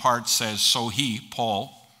 second part says, "So he,"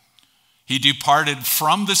 Paul, "he departed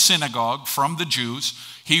from the synagogue, from the Jews.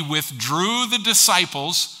 He withdrew the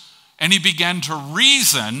disciples, and he began to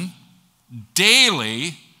reason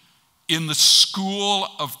daily in the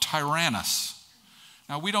school of Tyrannus."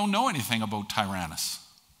 Now, we don't know anything about Tyrannus.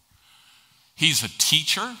 He's a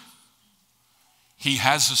teacher. He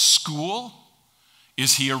has a school.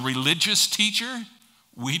 Is he a religious teacher?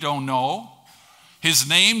 We don't know. His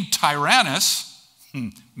name, Tyrannus,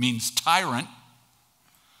 means tyrant.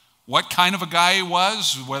 What kind of a guy he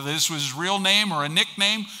was, whether this was his real name or a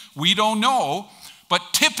nickname, we don't know.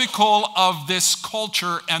 But typical of this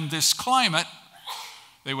culture and this climate,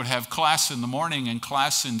 they would have class in the morning and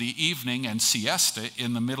class in the evening and siesta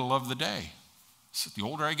in the middle of the day. So the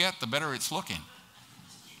older I get, the better it's looking.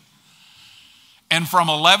 And from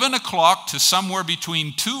 11 o'clock to somewhere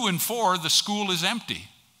between 2 and 4, the school is empty.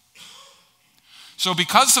 So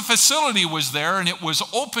because the facility was there and it was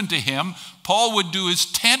open to him, Paul would do his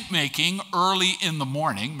tent making early in the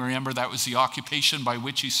morning. Remember, that was the occupation by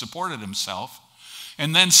which he supported himself.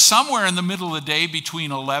 And then somewhere in the middle of the day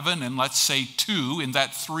between 11 and let's say 2, in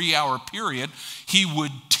that 3-hour period, he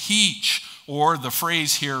would teach, or the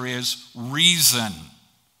phrase here is reason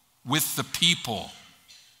with the people.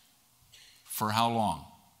 For how long?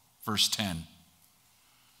 Verse 10.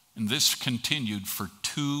 And this continued for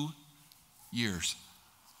 2 years.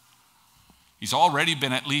 He's already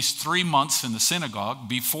been at least 3 months in the synagogue.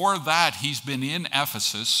 Before that, he's been in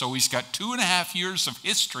Ephesus, so he's got 2.5 years of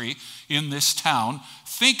history in this town.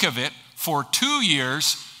 Think of it, for 2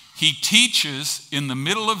 years, he teaches in the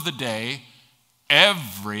middle of the day,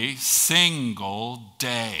 every single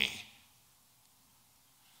day.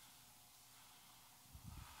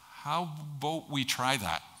 How about we try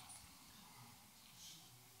that?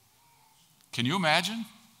 Can you imagine?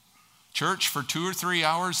 Church for 2 or 3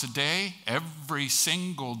 hours a day, every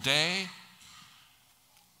single day.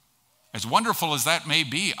 As wonderful as that may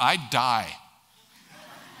be, I'd die.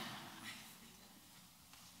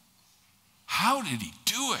 How did he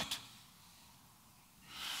do it?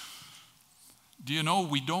 Do you know,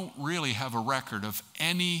 we don't really have a record of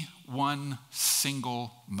any one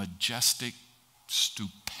single majestic,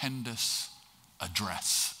 stupendous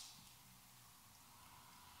address.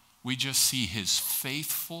 We just see his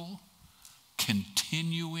faithful,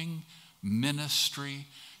 continuing ministry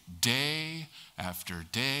day after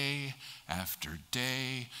day after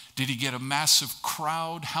day. Did he get a massive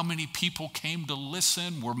crowd? How many people came to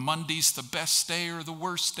listen? Were Mondays the best day or the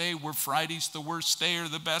worst day? Were Fridays the worst day or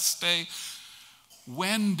the best day?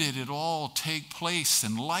 When did it all take place?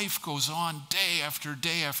 And life goes on day after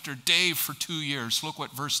day after day for 2 years. Look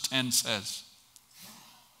what verse 10 says.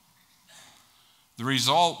 The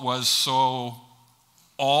result was, so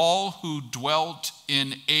all who dwelt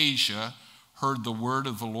in Asia heard the word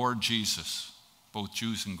of the Lord Jesus, both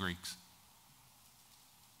Jews and Greeks.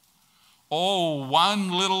 Oh,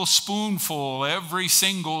 one little spoonful every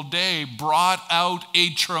single day brought out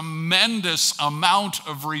a tremendous amount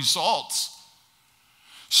of results,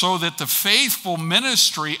 so that the faithful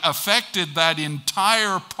ministry affected that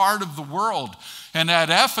entire part of the world. And at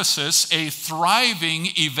Ephesus, a thriving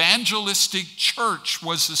evangelistic church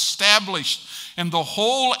was established, and the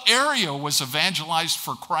whole area was evangelized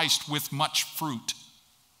for Christ with much fruit.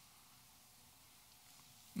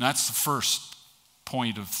 And that's the first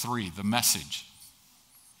point of 3, the message.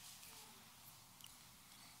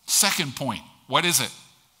 Second point, what is it?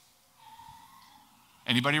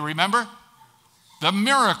 Anybody remember? The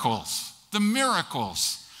miracles. The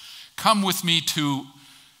miracles. Come with me to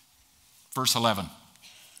verse 11.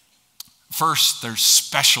 First, there's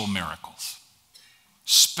special miracles.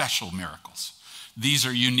 Special miracles. These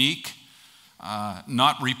are unique,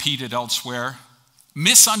 not repeated elsewhere,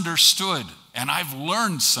 misunderstood, and I've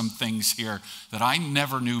learned some things here that I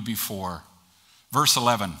never knew before. Verse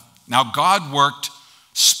 11. Now God worked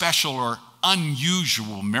special or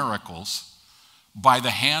unusual miracles by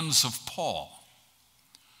the hands of Paul,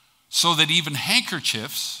 so that even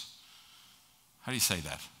handkerchiefs, how do you say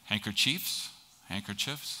that? Handkerchiefs?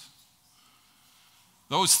 Handkerchiefs?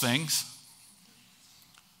 Those things,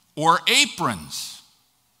 or aprons,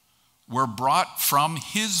 were brought from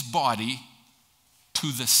his body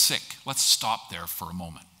to the sick. Let's stop there for a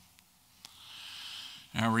moment.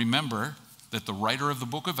 Now remember that the writer of the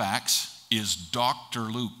book of Acts is Dr.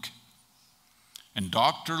 Luke. And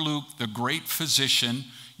Dr. Luke, the great physician,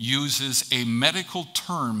 uses a medical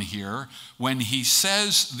term here when he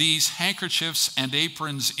says these handkerchiefs and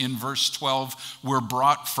aprons in verse 12 were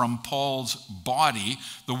brought from Paul's body.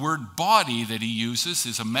 The word body that he uses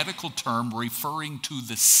is a medical term referring to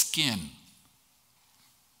the skin.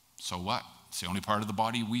 So what? It's the only part of the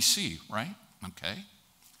body we see, right? Okay.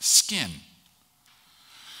 Skin.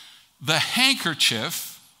 The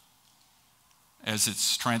handkerchief, as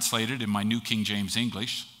it's translated in my New King James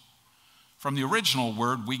English, from the original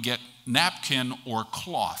word, we get napkin or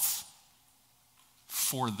cloth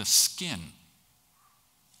for the skin.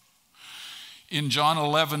 In John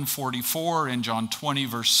 11:44, in John 20,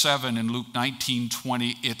 verse 7, in Luke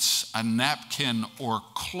 19:20, it's a napkin or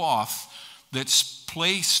cloth that's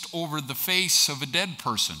placed over the face of a dead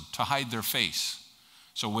person to hide their face.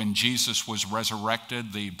 So when Jesus was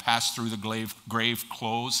resurrected, they passed through the grave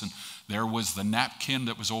clothes, and there was the napkin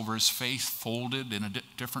that was over his face, folded in a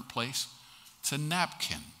different place. It's a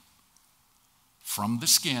napkin. From the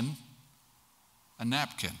skin, a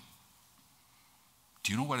napkin.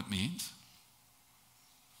 Do you know what it means?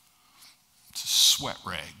 It's a sweat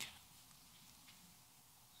rag.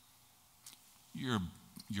 You're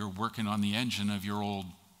working on the engine of your old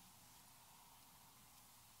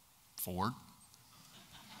Ford.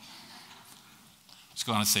 I was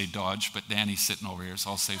going to say Dodge, but Danny's sitting over here,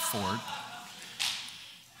 so I'll say Ford.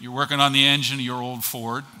 You're working on the engine of your old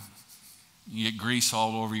Ford. You get grease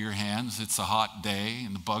all over your hands. It's a hot day,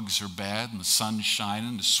 and the bugs are bad, and the sun's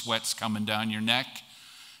shining, the sweat's coming down your neck,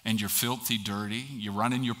 and you're filthy dirty. You're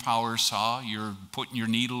running your power saw. You're putting your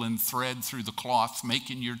needle and thread through the cloth,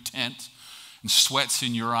 making your tent, and sweat's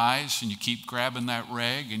in your eyes, and you keep grabbing that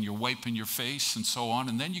rag, and you're wiping your face, and so on.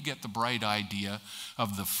 And then you get the bright idea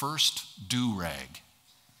of the first do-rag,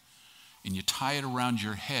 and you tie it around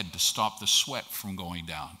your head to stop the sweat from going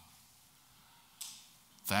down.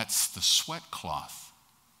 That's the sweat cloth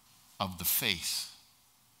of the face.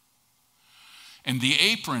 And the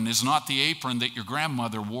apron is not the apron that your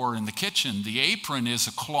grandmother wore in the kitchen. The apron is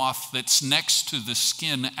a cloth that's next to the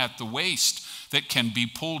skin at the waist that can be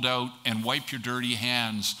pulled out and wipe your dirty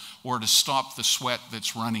hands or to stop the sweat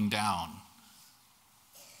that's running down.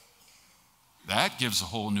 That gives a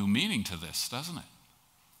whole new meaning to this, doesn't it?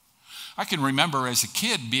 I can remember as a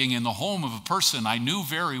kid being in the home of a person I knew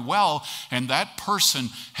very well, and that person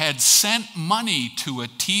had sent money to a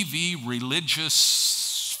TV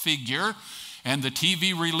religious figure, and the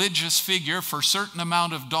TV religious figure, for a certain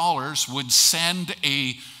amount of dollars, would send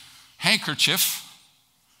a handkerchief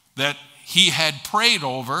that he had prayed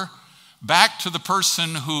over back to the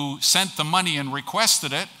person who sent the money and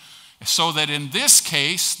requested it, So that in this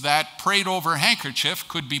case, that prayed over handkerchief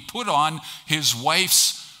could be put on his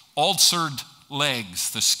wife's ulcered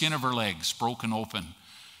legs, the skin of her legs broken open,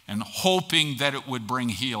 and hoping that it would bring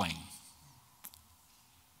healing.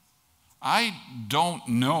 I don't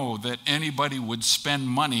know that anybody would spend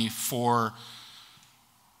money for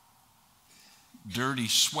dirty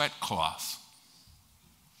sweat cloth,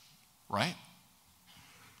 right?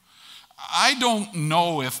 I don't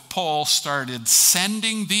know if Paul started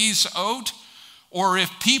sending these out or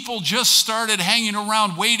if people just started hanging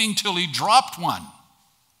around waiting till he dropped one.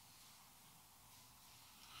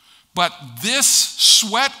 But this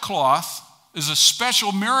sweat cloth is a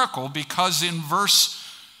special miracle because in verse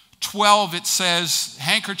 12 it says,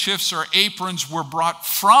 handkerchiefs or aprons were brought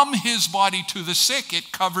from his body to the sick.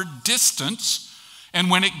 It covered distance.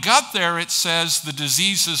 And when it got there, it says the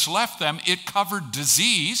diseases left them. It covered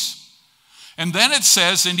disease. And then it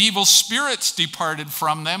says, and evil spirits departed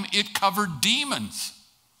from them. It covered demons.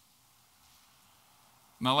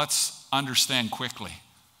 Now let's understand quickly.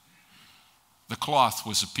 The cloth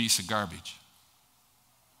was a piece of garbage.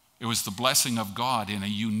 It was the blessing of God in a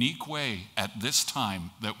unique way at this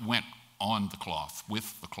time that went on the cloth,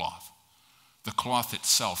 with the cloth. The cloth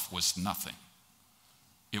itself was nothing.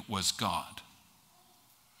 It was God.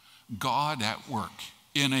 God at work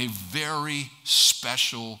in a very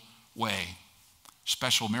special way.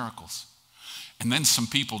 Special miracles. And then some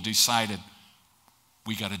people decided,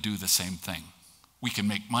 we got to do the same thing. We can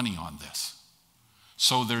make money on this.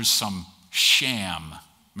 So there's some sham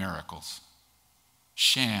miracles.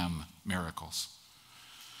 Sham miracles.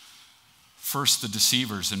 First, the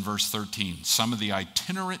deceivers in verse 13. Some of the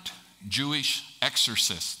itinerant Jewish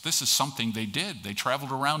exorcists. This is something they did. They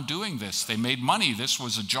traveled around doing this. They made money. This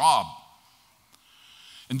was a job.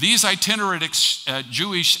 And these itinerant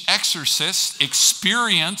Jewish exorcists,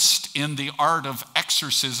 experienced in the art of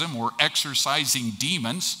exorcism or exorcising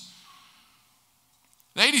demons,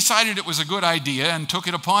 they decided it was a good idea and took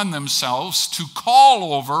it upon themselves to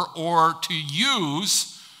call over or to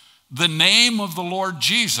use the name of the Lord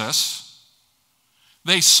Jesus.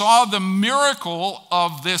 They saw the miracle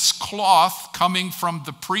of this cloth coming from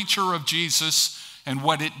the preacher of Jesus and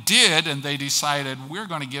what it did, and they decided, we're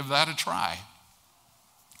going to give that a try.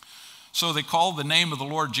 So they called the name of the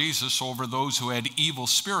Lord Jesus over those who had evil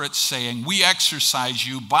spirits, saying, we exorcise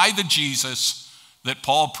you by the Jesus that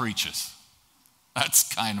Paul preaches.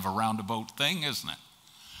 That's kind of a roundabout thing, isn't it?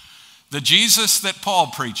 The Jesus that Paul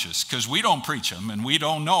preaches, because we don't preach him and we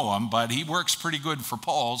don't know him, but he works pretty good for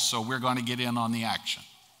Paul, so we're going to get in on the action.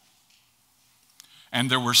 And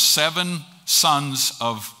there were 7 sons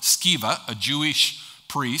of Sceva, a Jewish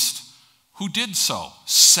priest, who did so.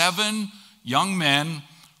 7 young men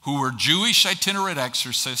who were Jewish itinerant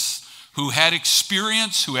exorcists, who had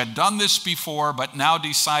experience, who had done this before, but now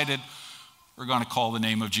decided, we're going to call the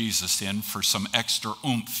name of Jesus in for some extra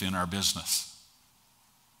oomph in our business.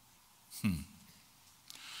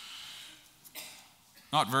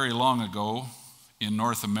 Not very long ago in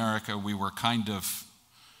North America, we were kind of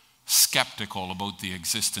skeptical about the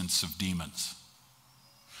existence of demons.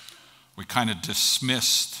 We kind of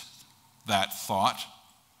dismissed that thought.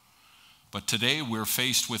 But today we're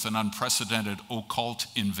faced with an unprecedented occult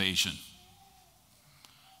invasion.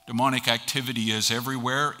 Demonic activity is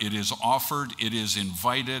everywhere. It is offered. It is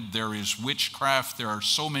invited. There is witchcraft. There are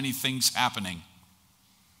so many things happening.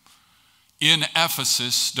 In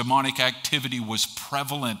Ephesus, demonic activity was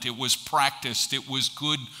prevalent. It was practiced. It was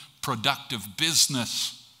good, productive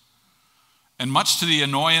business. And much to the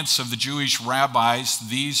annoyance of the Jewish rabbis,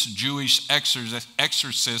 these Jewish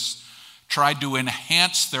exorcists tried to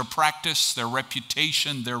enhance their practice, their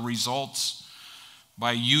reputation, their results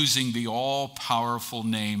by using the all-powerful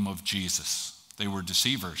name of Jesus. They were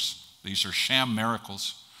deceivers. These are sham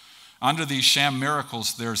miracles. Under these sham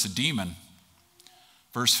miracles, there's a demon.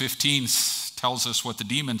 Verse 15 tells us what the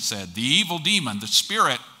demon said. The evil demon, the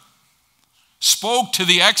spirit, spoke to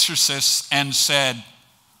the exorcists and said,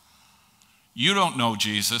 you don't know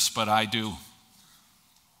Jesus, but I do.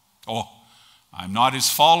 Oh, I'm not his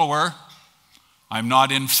follower. I'm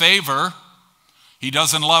not in favor. He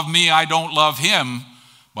doesn't love me, I don't love him,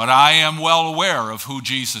 but I am well aware of who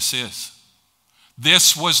Jesus is.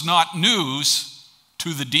 This was not news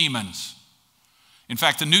to the demons. In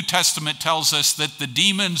fact, the New Testament tells us that the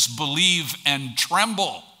demons believe and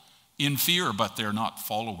tremble in fear, but they're not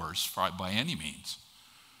followers by any means.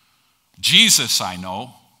 Jesus I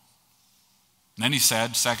know. And then he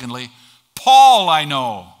said, secondly, Paul I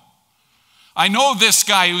know. I know this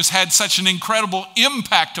guy who's had such an incredible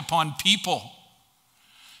impact upon people.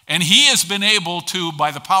 And he has been able to,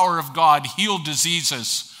 by the power of God, heal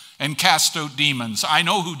diseases and cast out demons. I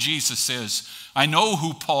know who Jesus is. I know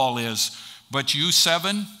who Paul is. But you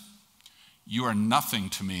 7, you are nothing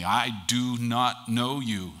to me. I do not know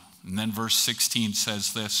you. And then verse 16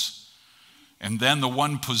 says this. And then the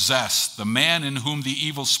one possessed, the man in whom the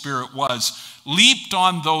evil spirit was, leaped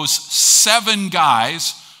on those 7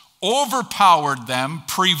 guys, overpowered them,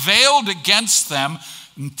 prevailed against them,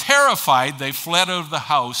 and terrified, they fled out of the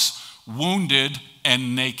house, wounded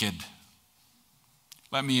and naked.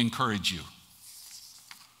 Let me encourage you.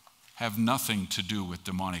 Have nothing to do with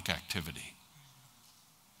demonic activity.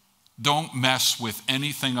 Don't mess with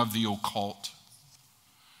anything of the occult.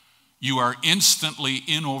 You are instantly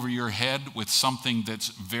in over your head with something that's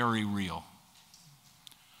very real.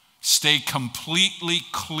 Stay completely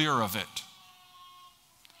clear of it.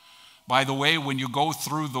 By the way, when you go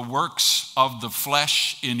through the works of the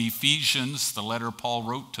flesh in Ephesians, the letter Paul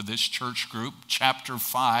wrote to this church group, chapter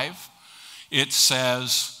 5, it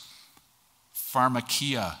says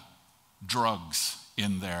pharmakia, drugs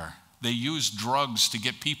in there. They use drugs to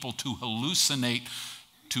get people to hallucinate,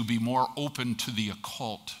 to be more open to the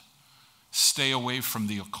occult. Stay away from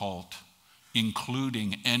the occult,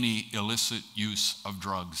 including any illicit use of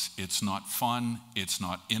drugs. It's not fun. It's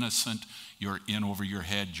not innocent. You're in over your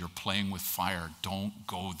head. You're playing with fire. Don't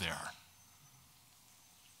go there.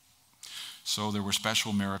 So there were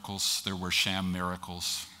special miracles. There were sham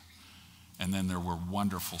miracles. And then there were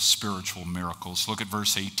wonderful spiritual miracles. Look at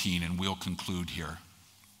verse 18 and we'll conclude here.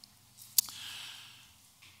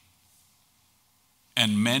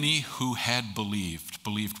 And many who had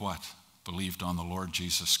believed what? Believed on the Lord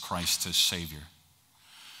Jesus Christ as Savior.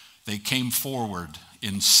 They came forward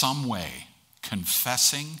in some way,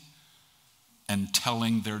 confessing and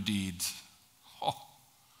telling their deeds. Oh,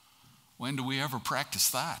 when do we ever practice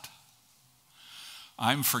that?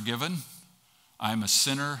 I'm forgiven. I'm a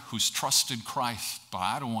sinner who's trusted Christ, but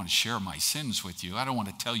I don't want to share my sins with you. I don't want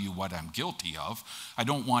to tell you what I'm guilty of. I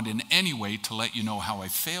don't want in any way to let you know how I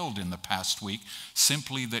failed in the past week,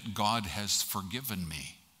 simply that God has forgiven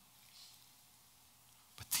me.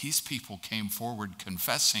 But these people came forward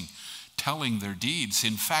confessing, telling their deeds.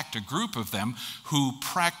 In fact, a group of them who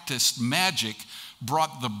practiced magic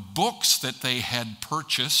brought the books that they had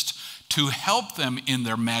purchased to help them in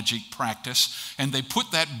their magic practice, and they put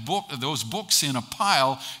those books in a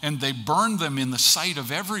pile, and they burned them in the sight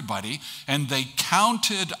of everybody, and they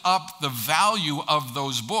counted up the value of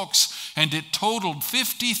those books, and it totaled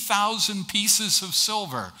 50,000 pieces of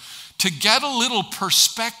silver. To get a little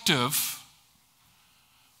perspective,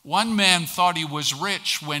 one man thought he was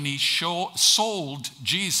rich when he sold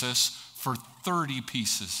Jesus for 30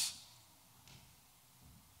 pieces.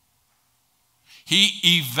 He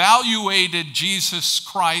evaluated Jesus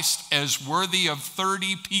Christ as worthy of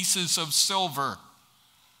 30 pieces of silver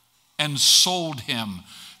and sold him.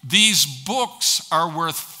 These books are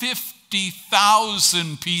worth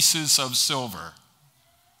 50,000 pieces of silver.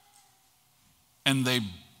 And they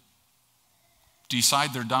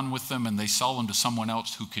decide they're done with them and they sell them to someone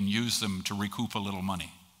else who can use them to recoup a little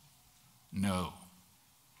money. No.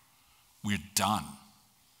 We're done.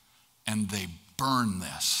 And they burn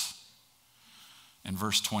this. And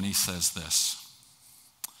verse 20 says this: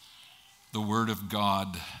 the word of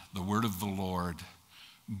God, the word of the Lord,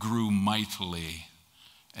 grew mightily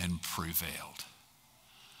and prevailed.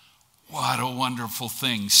 What a wonderful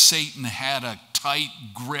thing. Satan had a tight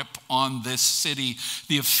grip on this city.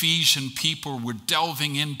 The Ephesian people were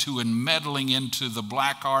delving into and meddling into the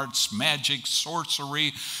black arts, magic,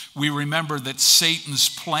 sorcery. We remember that Satan's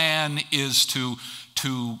plan is to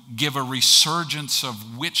give a resurgence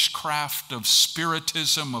of witchcraft, of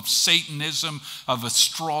spiritism, of Satanism, of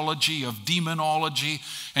astrology, of demonology.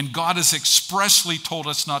 And God has expressly told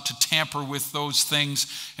us not to tamper with those things.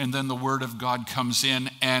 And then the word of God comes in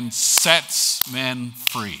and sets men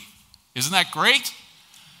free. Isn't that great?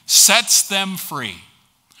 Sets them free.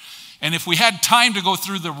 And if we had time to go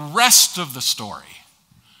through the rest of the story,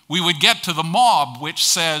 we would get to the mob, which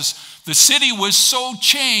says the city was so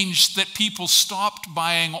changed that people stopped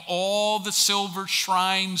buying all the silver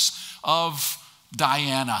shrines of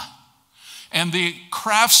Diana. And the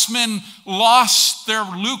craftsmen lost their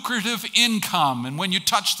lucrative income. And when you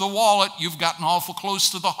touch the wallet, you've gotten awful close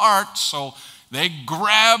to the heart. So they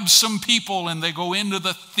grab some people and they go into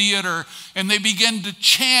the theater and they begin to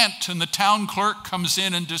chant. And the town clerk comes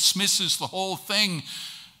in and dismisses the whole thing.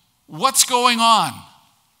 What's going on?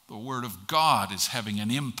 The word of God is having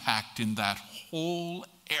an impact in that whole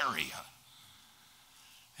area.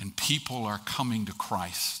 And people are coming to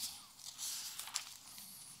Christ.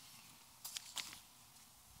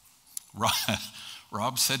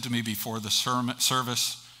 Rob said to me before the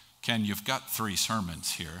service, Ken, you've got 3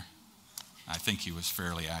 sermons here. I think he was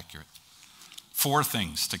fairly accurate. 4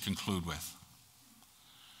 things to conclude with.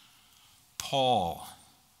 Paul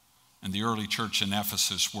and the early church in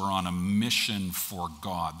Ephesus were on a mission for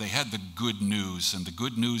God. They had the good news, and the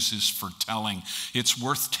good news is for telling. It's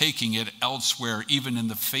worth taking it elsewhere, even in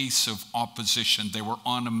the face of opposition. They were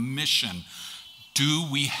on a mission. Do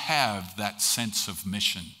we have that sense of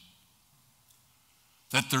mission?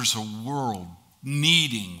 That there's a world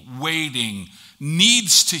needing, waiting,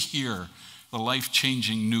 needs to hear the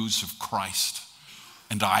life-changing news of Christ.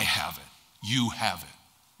 And I have it. You have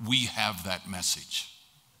it. We have that message.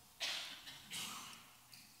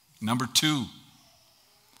 Number 2,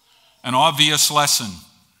 an obvious lesson.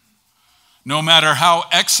 No matter how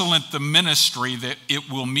excellent the ministry, that it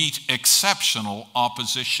will meet exceptional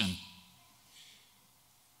opposition.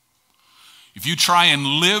 If you try and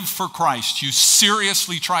live for Christ, you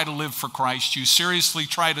seriously try to live for Christ, you seriously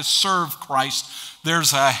try to serve Christ,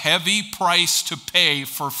 there's a heavy price to pay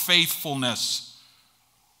for faithfulness.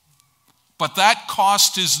 But that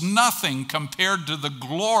cost is nothing compared to the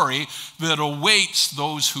glory that awaits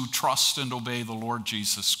those who trust and obey the Lord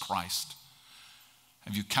Jesus Christ.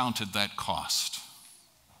 Have you counted that cost?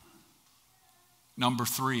 Number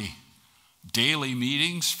 3, daily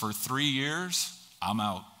meetings for 3 years, I'm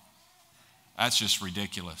out. That's just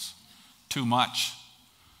ridiculous. Too much.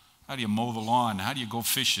 How do you mow the lawn? How do you go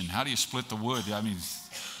fishing? How do you split the wood? I mean,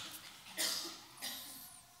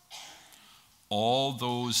 all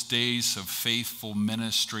those days of faithful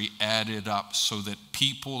ministry added up so that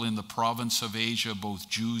people in the province of Asia, both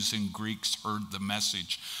Jews and Greeks, heard the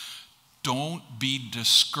message. Don't be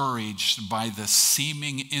discouraged by the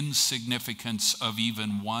seeming insignificance of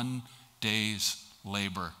even one day's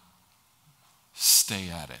labor. Stay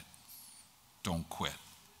at it. Don't quit.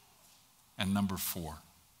 And number 4,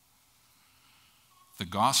 the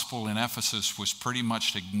gospel in Ephesus was pretty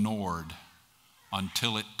much ignored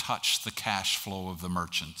until it touched the cash flow of the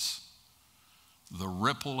merchants. The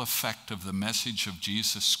ripple effect of the message of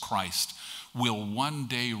Jesus Christ will one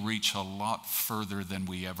day reach a lot further than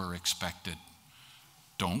we ever expected.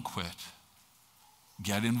 Don't quit.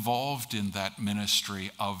 Get involved in that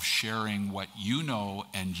ministry of sharing what you know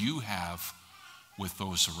and you have with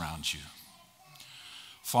those around you.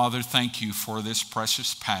 Father, thank you for this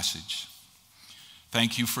precious passage.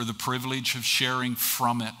 Thank you for the privilege of sharing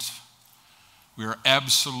from it. We are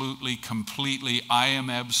absolutely, completely, I am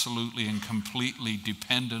absolutely and completely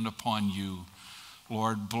dependent upon you.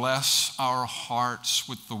 Lord, bless our hearts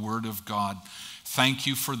with the word of God. Thank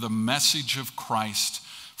you for the message of Christ,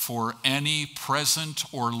 for any present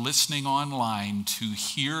or listening online to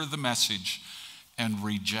hear the message and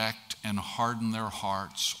reject and harden their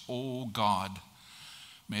hearts. Oh God,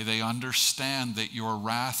 may they understand that your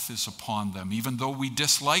wrath is upon them. Even though we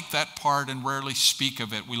dislike that part and rarely speak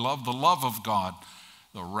of it, we love the love of God.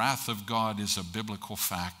 The wrath of God is a biblical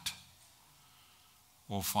fact.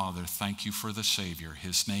 Oh, Father, thank you for the Savior.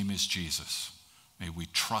 His name is Jesus. May we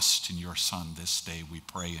trust in your Son this day, we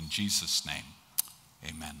pray in Jesus' name.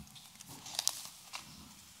 Amen.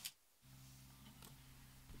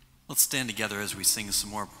 Let's stand together as we sing some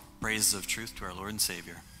more praises of truth to our Lord and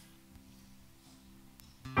Savior.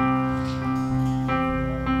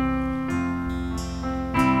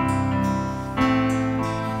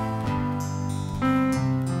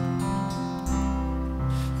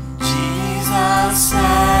 Said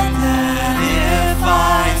that if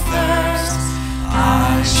I thirst,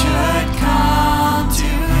 I should come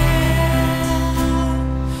to him.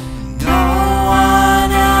 No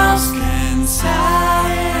one else can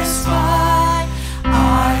satisfy.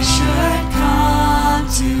 I should come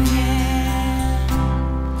to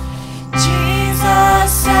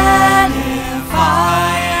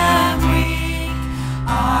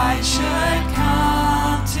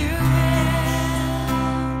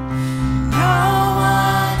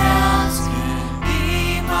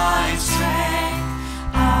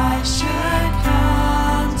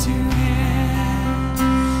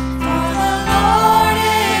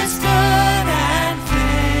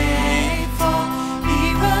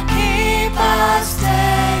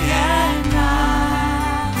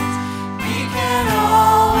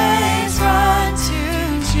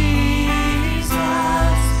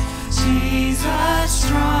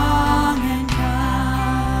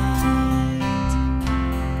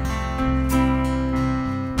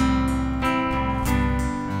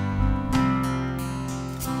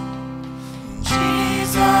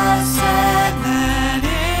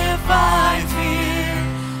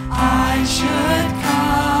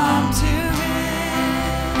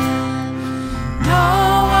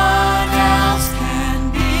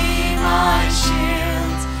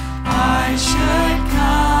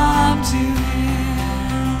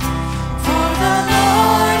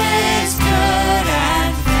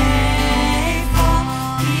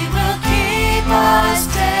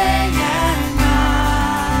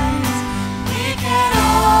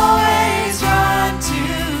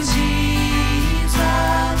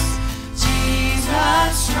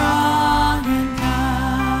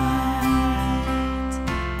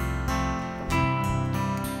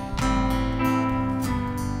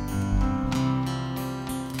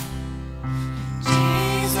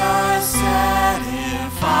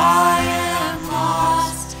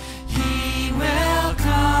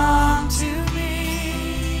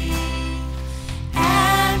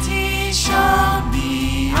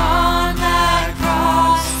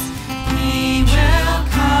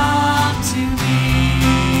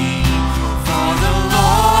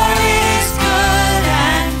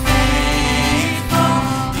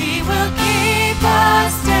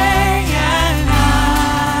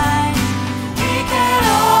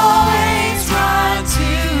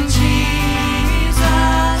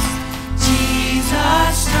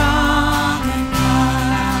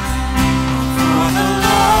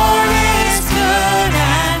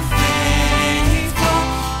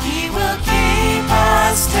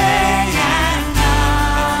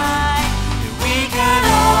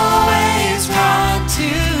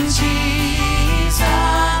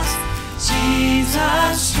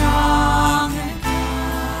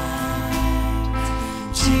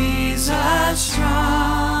was strong.